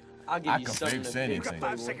that. I'll give I you can something fix to fix. anything. Playboy.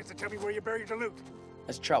 5 seconds to tell me where you buried your loot.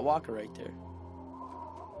 That's Trout Walker right there.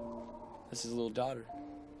 That's his little daughter,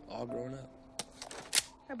 all grown up.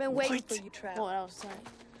 I've been waiting for you, Trout. Oh, that was tight.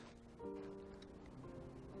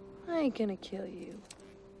 I ain't gonna kill you.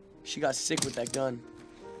 She got sick with that gun.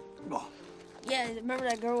 Yeah, remember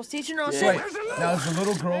that girl was teaching her on Wait, set? now is the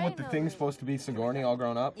little girl with the thing supposed to be Sigourney all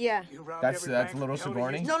grown up? Yeah. That's little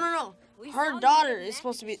Sigourney? No. Her daughter is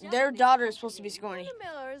supposed to be. Their daughter is supposed to be Sigourney.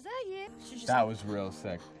 That was real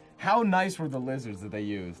sick. How nice were the lizards that they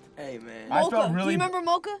used? Hey man. I Mocha. felt Do really. you remember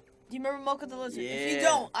Mocha? Do you remember Mocha the lizard? If you Yeah.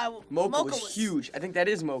 don't, I will. Mocha was huge. I think that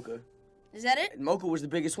is Mocha. Is that it? Mocha was the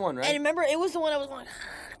biggest one, right? And remember, it was the one that was going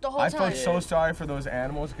the whole I time. felt so sorry for those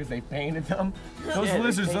animals because they painted them. Those Yeah, they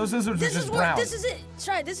lizards painted- are This just is brown. what. This is it.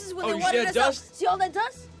 Try. This is what Oh, they you wanted see us that up. dust? See all that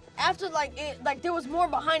dust? After like there was more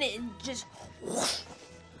behind it and just.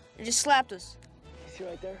 It just slapped us. See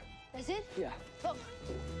right there? That's it. Yeah. Oh.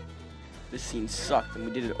 This scene sucked, and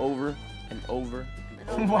we did it over and over and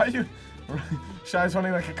over. Why are you? Shia's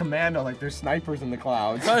running like a commando, like there's snipers in the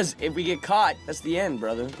clouds. Because if we get caught, that's the end,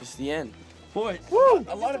 brother. That's the end. Boy,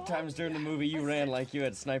 a lot of times during the movie you ran like you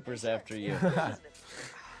had snipers after you.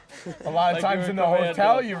 A lot of Like times you in were the commando.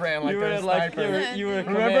 hotel you ran like You there ran was like snipers. you were a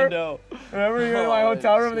Remember? commando. Remember you were in my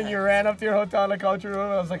hotel room, and then you ran up to your hotel in the country room,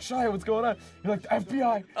 and I was like, Shia, what's going on? You're like, the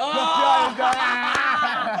FBI.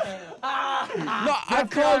 The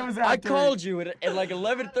FBI is No, I called you at like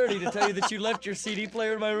 11:30 to tell you that you left your CD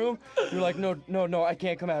player in my room. You're like, no, I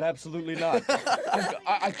can't come out. Absolutely not.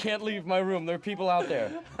 I can't leave my room. There are people out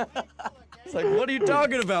there. It's like, what are you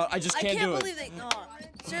talking about? I just can't do it. I can't believe they.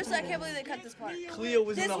 Seriously, I can't believe they cut this part. Khleo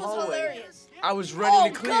was in the hallway. This was hilarious. I was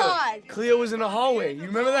running to Khleo. God. Khleo was in the hallway. You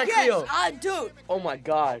remember that, Khleo? Yes, dude. Oh my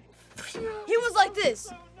God. He was like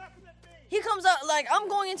this. He comes out, like, I'm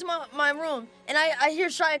going into my room, and I hear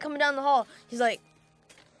Shia coming down the hall. He's like,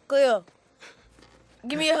 Khleo,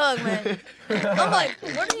 give me a hug, man. I'm like,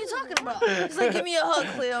 what are you talking about? He's like, give me a hug,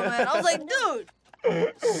 Khleo, man. I was like, dude,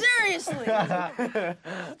 seriously.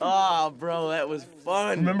 Oh, bro, that was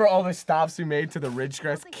fun. Remember all the stops we made to the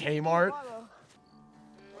Ridgecrest Kmart?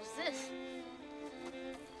 What's this?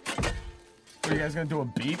 Are you guys gonna do a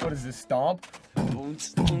beat? What is this, stomp?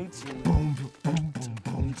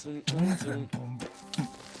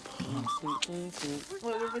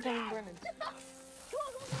 We're becoming Brennan.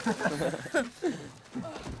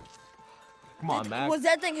 Come on, Max. Was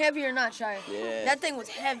that thing heavy or not, Shia? Yeah. That thing was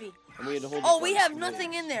heavy. And we had to hold Oh, we have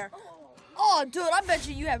nothing in there. Oh, dude, I bet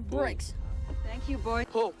you have bricks. Thank you, boy.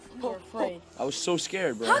 Oh, You're afraid. I was so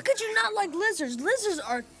scared, bro. How could you not like lizards? Lizards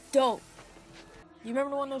are dope. You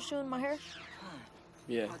remember the one that was shooting my hair?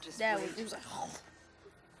 Yeah. It was like,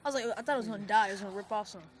 I was like, I thought it was gonna die. It was gonna rip off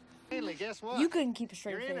some. Guess what? You couldn't keep a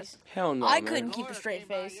straight face. Hell no, I man. couldn't keep a straight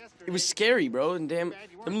face. It was scary, bro. And damn,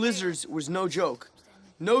 them lizards was no joke.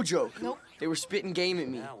 No joke. Nope. They were spitting game at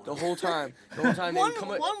me the whole time. The whole time. One They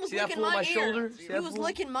would come was see that licking fool on my ear. shoulder? See He that was fool?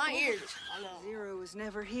 licking my ears. Zero was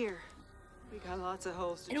never here. We got lots of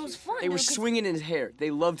holes to And it was choose fun. They were swinging in his hair.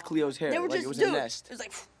 They loved Cleo's hair. They were like just it was dude. a nest. It was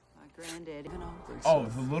like. My granddad. Oh,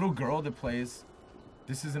 the little girl that plays.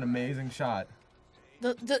 This is an amazing shot.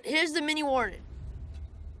 Here's the mini warden.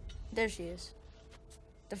 There she is.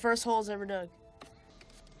 The first holes ever dug.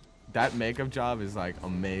 That makeup job is like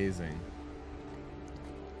amazing.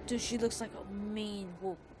 Dude, she looks like a mean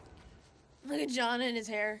whoop. Look at John and his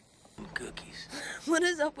hair. Cookies. What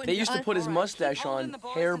is up with They used to John? put his mustache on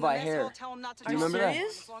hair by hair. Do you remember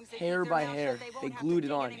serious? that? Hair by hair. They glued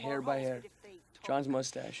it on hair by hair. John's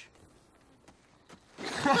mustache.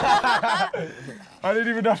 I didn't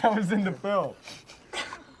even know that was in the film.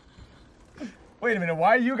 Wait a minute, why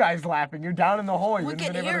are you guys laughing? You're down in the hole. You We wouldn't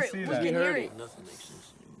can have been hear able to it. see We that. can hear it. Nothing makes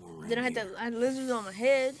sense anymore. Then I had lizards on my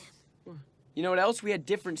head. You know what else? We had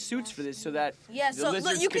different suits for this so that Yeah, the so lizards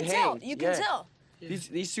look, you could can hang. tell. You can Yeah. tell.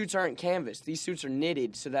 These suits aren't canvas. These suits are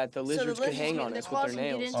knitted so that the the lizards could lizards hang can- on the us with their claws can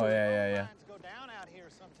get nails. into Oh, yeah.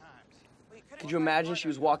 Could you imagine she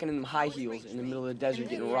was walking in them high heels in the middle of the desert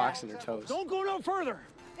getting rocks in her toes? Don't go no further.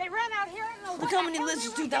 They ran out here. I don't know Look how many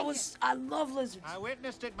lizards, dude. I love lizards. I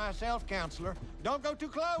witnessed it myself, counselor. Don't go too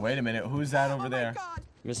close. Wait a minute, who's that over there?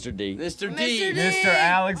 Mr. D. Mr. Mr. D. D. Mr.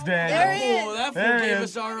 Alex Daniel. There he is. Oh, that There fool he gave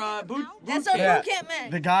is. us our boot That's our Yeah, boot camp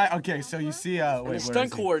man. the guy. Okay, so you see, wait, the where stunt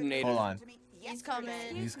is he? coordinator. Hold on. He's coming.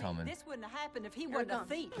 He's coming. This wouldn't have happened if he Here it wasn't a comes.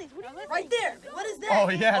 thief. Right there. What is that? Oh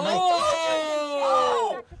yeah, no.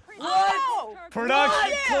 Oh! What?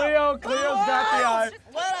 Production, Khleo. Kleo's got the eye.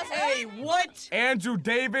 What? Hey, what? Andrew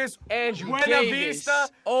Davis. Andrew Buena Davis. Vista.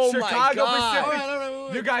 Oh my Chicago God. Pacific. All right,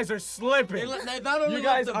 wait. You guys are slipping. They not only You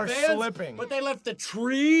guys left the are bands, slipping. but they left the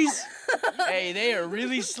trees. Hey, they are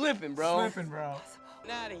really slipping, bro. Slipping, bro.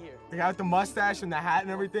 Get out of here. The guy with the mustache and the hat and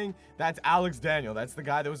everything, that's Alex Daniel. That's the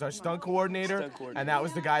guy that was our stunt coordinator. Stunt coordinator. And that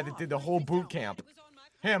was the guy that did the whole boot camp.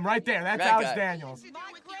 Him, right there. That's That Alex guy. Daniels.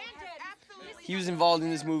 He was involved in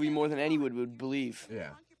this movie more than anyone would believe. Yeah.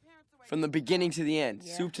 From the beginning to the end.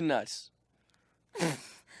 Yeah. Soup to nuts.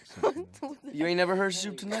 You ain't never heard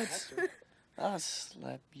soup to nuts? I'll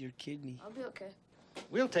slap your kidney. I'll be okay.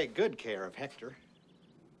 We'll take good care of Hector.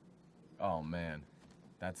 Oh, man.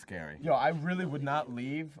 That's scary. Yo, I really would not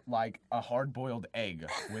leave, like, a hard-boiled egg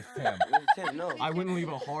with Tim. Tim, no. I wouldn't leave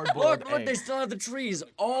a hard-boiled Look, egg. they still have the trees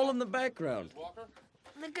all in the background.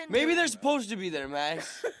 Maybe they're supposed to be there,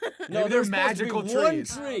 Max. No, Maybe they're there's magical magical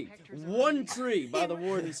trees. One tree by the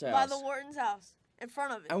warden's house. By the warden's house. In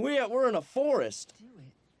front of it. And we're in a forest.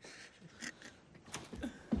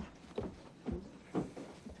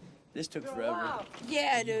 This took forever.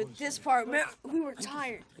 Yeah, dude. This part, man, we were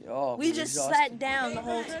tired. Oh, We just sat down the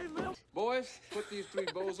whole time. Boys, put these three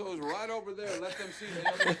bozos right over there. Let them see the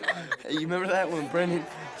other side. Hey, you remember that when Brendan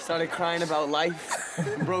started crying about life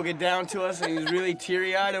and broke it down to us and he was really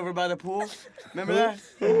teary-eyed over by the pool? Remember that?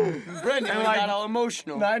 Brendan And, got all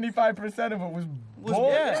emotional. 95% of it was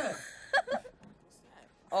bull. Yeah.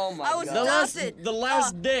 Oh my I was God. dusted. The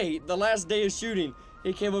last day of shooting,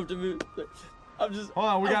 He came up to me. I'm just. Hold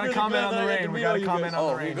on, we gotta comment on the rain. We gotta comment on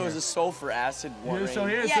the rain. Here goes the sulfur acid one. So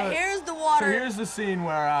here's here's the water. So here's the scene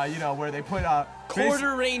where you know, where they put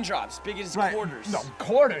quarter raindrops, big as quarters. No,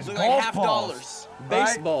 quarters. Look Golf like half balls. dollars. Right?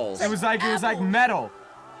 Baseballs. It was like metal.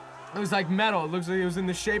 It was like metal. It looks like it was in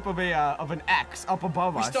the shape of an X up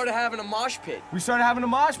above us. We started having a mosh pit.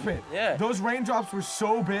 Yeah. Those raindrops were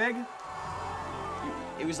so big.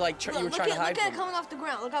 It was like you were trying to hide. Look at it coming off the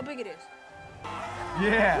ground. Look how big it is.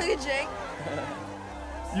 Yeah. Look at Jake.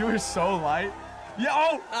 You were so light.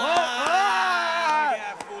 Yeah. Yeah,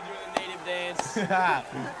 I fooled you in the native dance.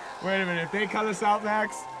 Wait a minute. If they cut us out,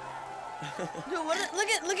 Max. Dude,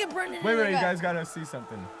 look at Brendan. Wait, you guys gotta see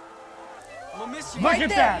something. I'm gonna miss you. Look at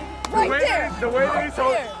that. Right there. The way that he's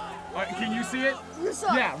holding. Can you see it?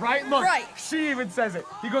 Yeah, right? Look. Right. She even says it.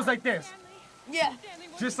 He goes like this. Yeah.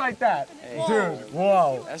 Just like that. Hey. Dude,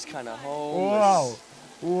 whoa. That's kind of homeless.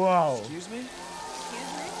 Whoa. Excuse me?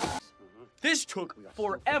 This took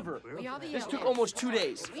forever. This took almost 2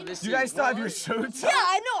 days. For this You guys still have your suits? Yeah,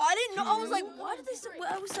 I know. I didn't know. I was like, why did they still?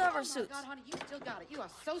 Why we still have our suits? God, honey, you still got it. You are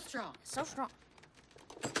so strong. So strong.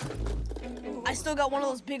 I still got one of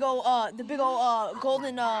those big old,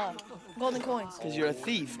 golden coins. Because you're a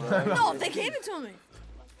thief. No, they gave it to me.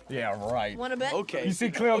 Yeah, right. Wanna bet? Okay. You see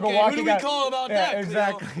Khleo go walking who do we call about that?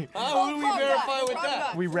 Exactly. Who do we verify with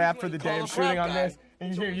that? We rap for the day of shooting on this.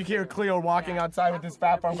 And you hear Khleo walking outside with his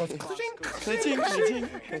fat farm goes cling, cling.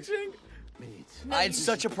 I had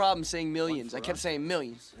such a problem saying millions. I kept saying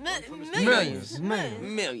millions.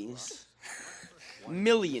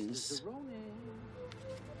 Millions.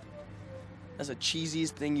 That's the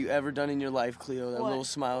cheesiest thing you ever done in your life, Khleo. That little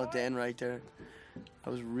smile at the end right there. That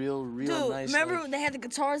was real Dude, nice. remember they had the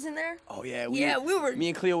guitars in there? Oh yeah. We were. Me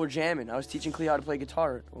and Khleo were jamming. I was teaching Khleo how to play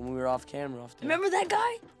guitar when we were off camera. Remember that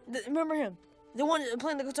guy? Remember him? The one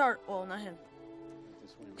playing the guitar. Well, not him.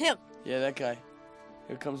 Him. Yeah, that guy.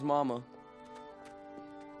 Here comes Mama.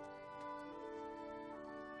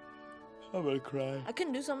 I'm gonna cry. I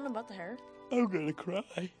couldn't do something about the hair. I'm gonna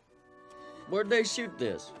cry. Where'd they shoot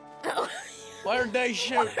this? Where'd they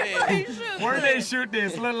shoot this? Where'd they shoot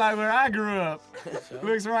this? Look like where I grew up.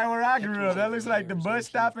 Looks right where I grew up. That looks like the bus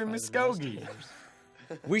stop in Muskogee.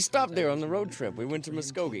 We stopped there on the road trip. We went to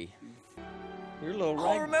Muskogee. You're a little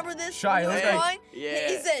right. Oh, remember this? Shy, when he was hey. crying? Yeah.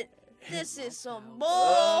 He said, "This is some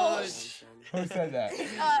bullshit." Who said that?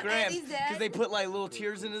 Graham, Andy's dad. because they put like little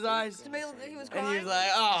tears in his eyes. To make it look like he was And crying. he was like,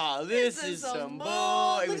 "Oh, this is some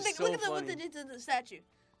bull." It was Look so at what funny. they did to the statue.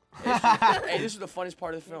 Hey, this was the funnest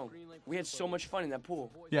part of the film. We had so much fun in that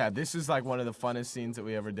pool. Yeah, this is like one of the funnest scenes that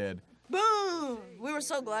we ever did. Boom! We were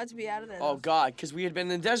so glad to be out of there. Oh God, because we had been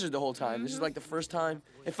in the desert the whole time. This is like the first time.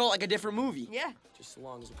 It felt like a different movie. Yeah. Just so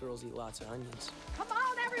long as the girls eat lots of onions. Come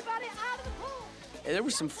on, everybody, out of the pool. Hey, there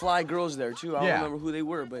were some fly girls there too. I don't Yeah. remember who they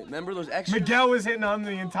were, but remember those extras? Miguel was hitting on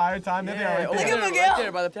the entire time. There they are right over there. there, right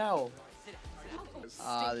there by the towel.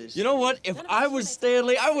 You know what? If I was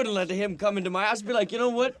Stanley, I wouldn't let him come into my house. I'd be like, you know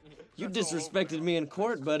what? You disrespected me in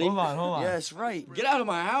court, buddy. Hold on. Yeah, that's right. Get out of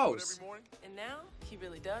my house. And now he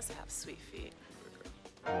really does have sweet feet.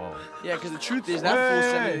 Whoa. Yeah, because the truth is that fool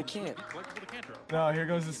sent me to camp. No, here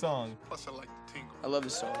goes the song. I love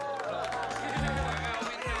this song.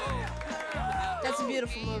 That's a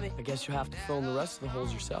beautiful movie. I guess you have to fill in the rest of the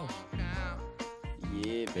holes yourself.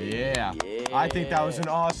 Yeah, baby. Yeah. I think that was an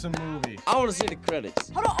awesome movie. I want to see the credits.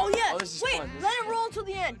 Hold on. Oh yeah. Oh, this is Wait, fun. let it roll till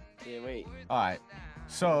the end. Yeah, wait. All right.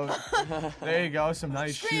 So there you go. Some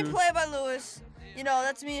nice shoots. Screenplay by Lewis. You know,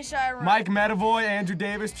 that's me and Shia. Mike Medavoy, Andrew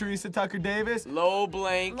Davis, Teresa Tucker Davis. Low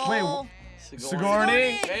Blank. Lowell.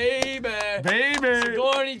 Sigourney. Baby.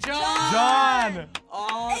 Sigourney. John. John.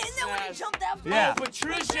 Oh, Hey, and then when he jumped out. Yeah.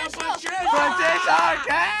 Patricia. Patricia.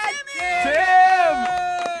 Tim.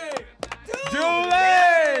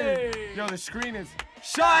 Julie. Yo, the screen is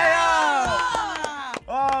Shia.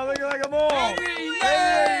 Oh, look like a mole.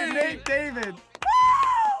 Hey, Nate David.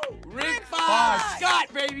 Rick Fox. Scott,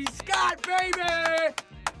 baby.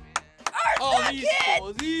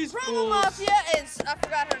 Oh, these From the fools. Mafia, and I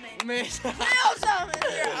forgot her name. Man.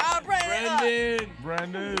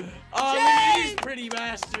 Brendan. Oh, look at these pretty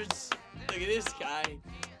bastards. Look at this guy.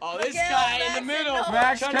 Oh, this guy in the middle.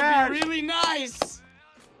 Max trying Kasch. to be really nice.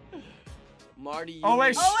 Marty. Oh,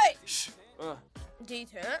 wait. Oh wait. Shh.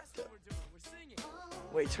 Detail.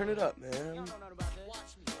 Wait, turn it up, man.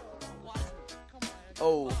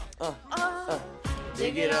 Oh,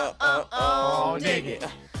 dig it up, Oh, dig it.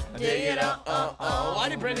 Dig it up, Why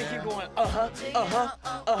did Brendan keep going?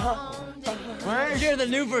 Wait. Hear the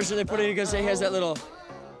new version they put in because he has that little.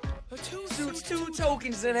 Two suits, two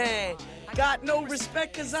tokens in hand. Got no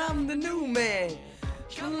respect cause I'm the new man.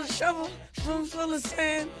 Shovel, room full of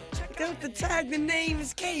sand. Check out the tag, the name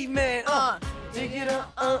is Caveman. Dig it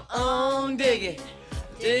up, dig it.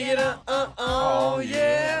 Dig it up,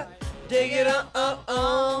 yeah. Dig it up,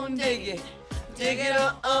 dig it. Dig it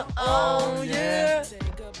up, yeah.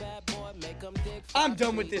 I'm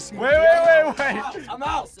done with this movie. Wait. I'm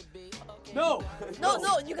out. No,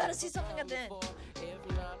 you gotta see something at the end.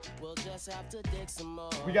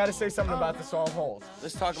 We gotta say something about the song Holes.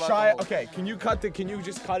 Let's talk about Shia, the Holes. okay, can you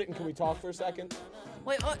just cut it and can we talk for a second?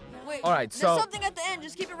 Wait. All right, There's so- something at the end.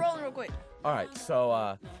 Just keep it rolling real quick. All right,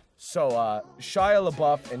 so Shia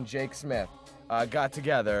LaBeouf and Jake Smith got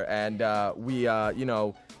together and we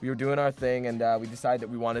were doing our thing and we decided that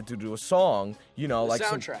we wanted to do a song, like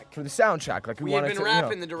soundtrack. for the soundtrack, like We wanted had been to,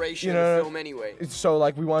 rapping the duration of the film anyway. So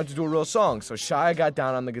like we wanted to do a real song. So Shia got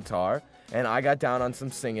down on the guitar and I got down on some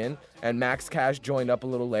singing and Max Kasch joined up a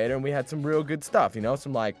little later and we had some real good stuff,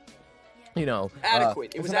 some like.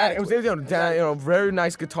 Adequate. It was adequate. It was very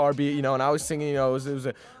nice guitar beat, and I was singing, it was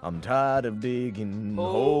I'm tired of digging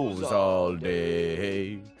holes all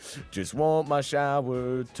day. Just want my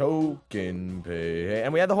shower token pay.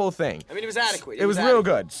 And we had the whole thing. I mean, it was adequate. It was real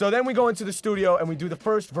good. So then we go into the studio and we do the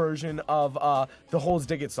first version of the Holes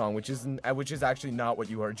Dig It song, which is actually not what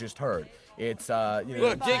you just heard. It's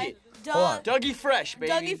Look, dig it. Hold on. Dougie Fresh,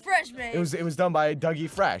 baby. Dougie Fresh, man. It was done by Dougie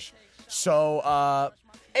Fresh. So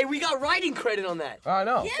hey, we got writing credit on that. I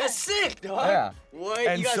know. Yeah. That's sick, dog. Yeah. What?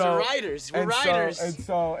 And You guys so- are writers. We're and writers.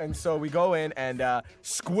 And so we go in, and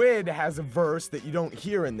Squid has a verse that you don't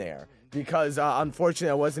hear in there because unfortunately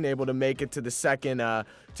I wasn't able to make it to the second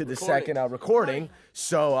recording.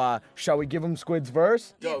 So shall we give him Squid's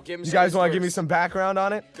verse? Go, give him. You guys want to give me some background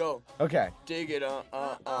on it? Go. Okay. Dig it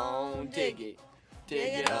dig it.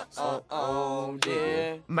 Dig it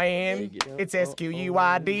yeah. Man, it's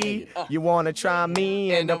SQUID. You wanna try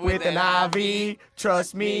me? End up with an IV.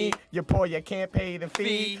 Trust me, you're poor, you can't pay the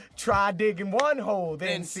fee. Try digging one hole,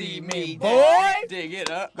 then see me, boy. Dig it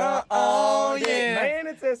yeah. Man,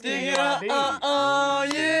 it's SQUID. Dig it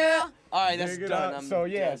yeah. All right, that's done.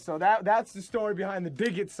 So that's the story behind the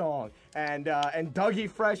Dig It song, and Dougie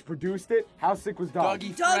Fresh produced it. How sick was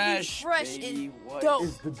Dougie? Dougie Fresh is dope.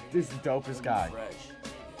 Is the dopest guy. Fresh.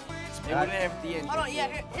 Hey, what did I have at the end? Hold on, yeah,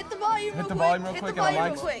 hit the volume real quick. Hit the volume real Hit quick the and the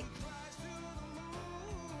volume mics. real quick.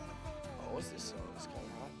 Oh, what's this song? It's kind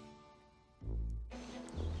of hot.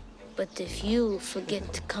 But if you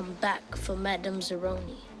forget to come back for Madame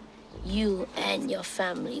Zeroni, you and your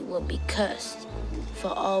family will be cursed for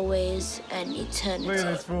always and eternity. Look at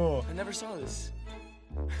this fool. I never saw this.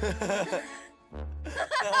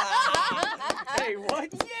 Hey, what?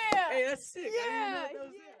 Yeah. Hey, that's sick. Yeah. I didn't know that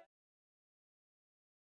was it.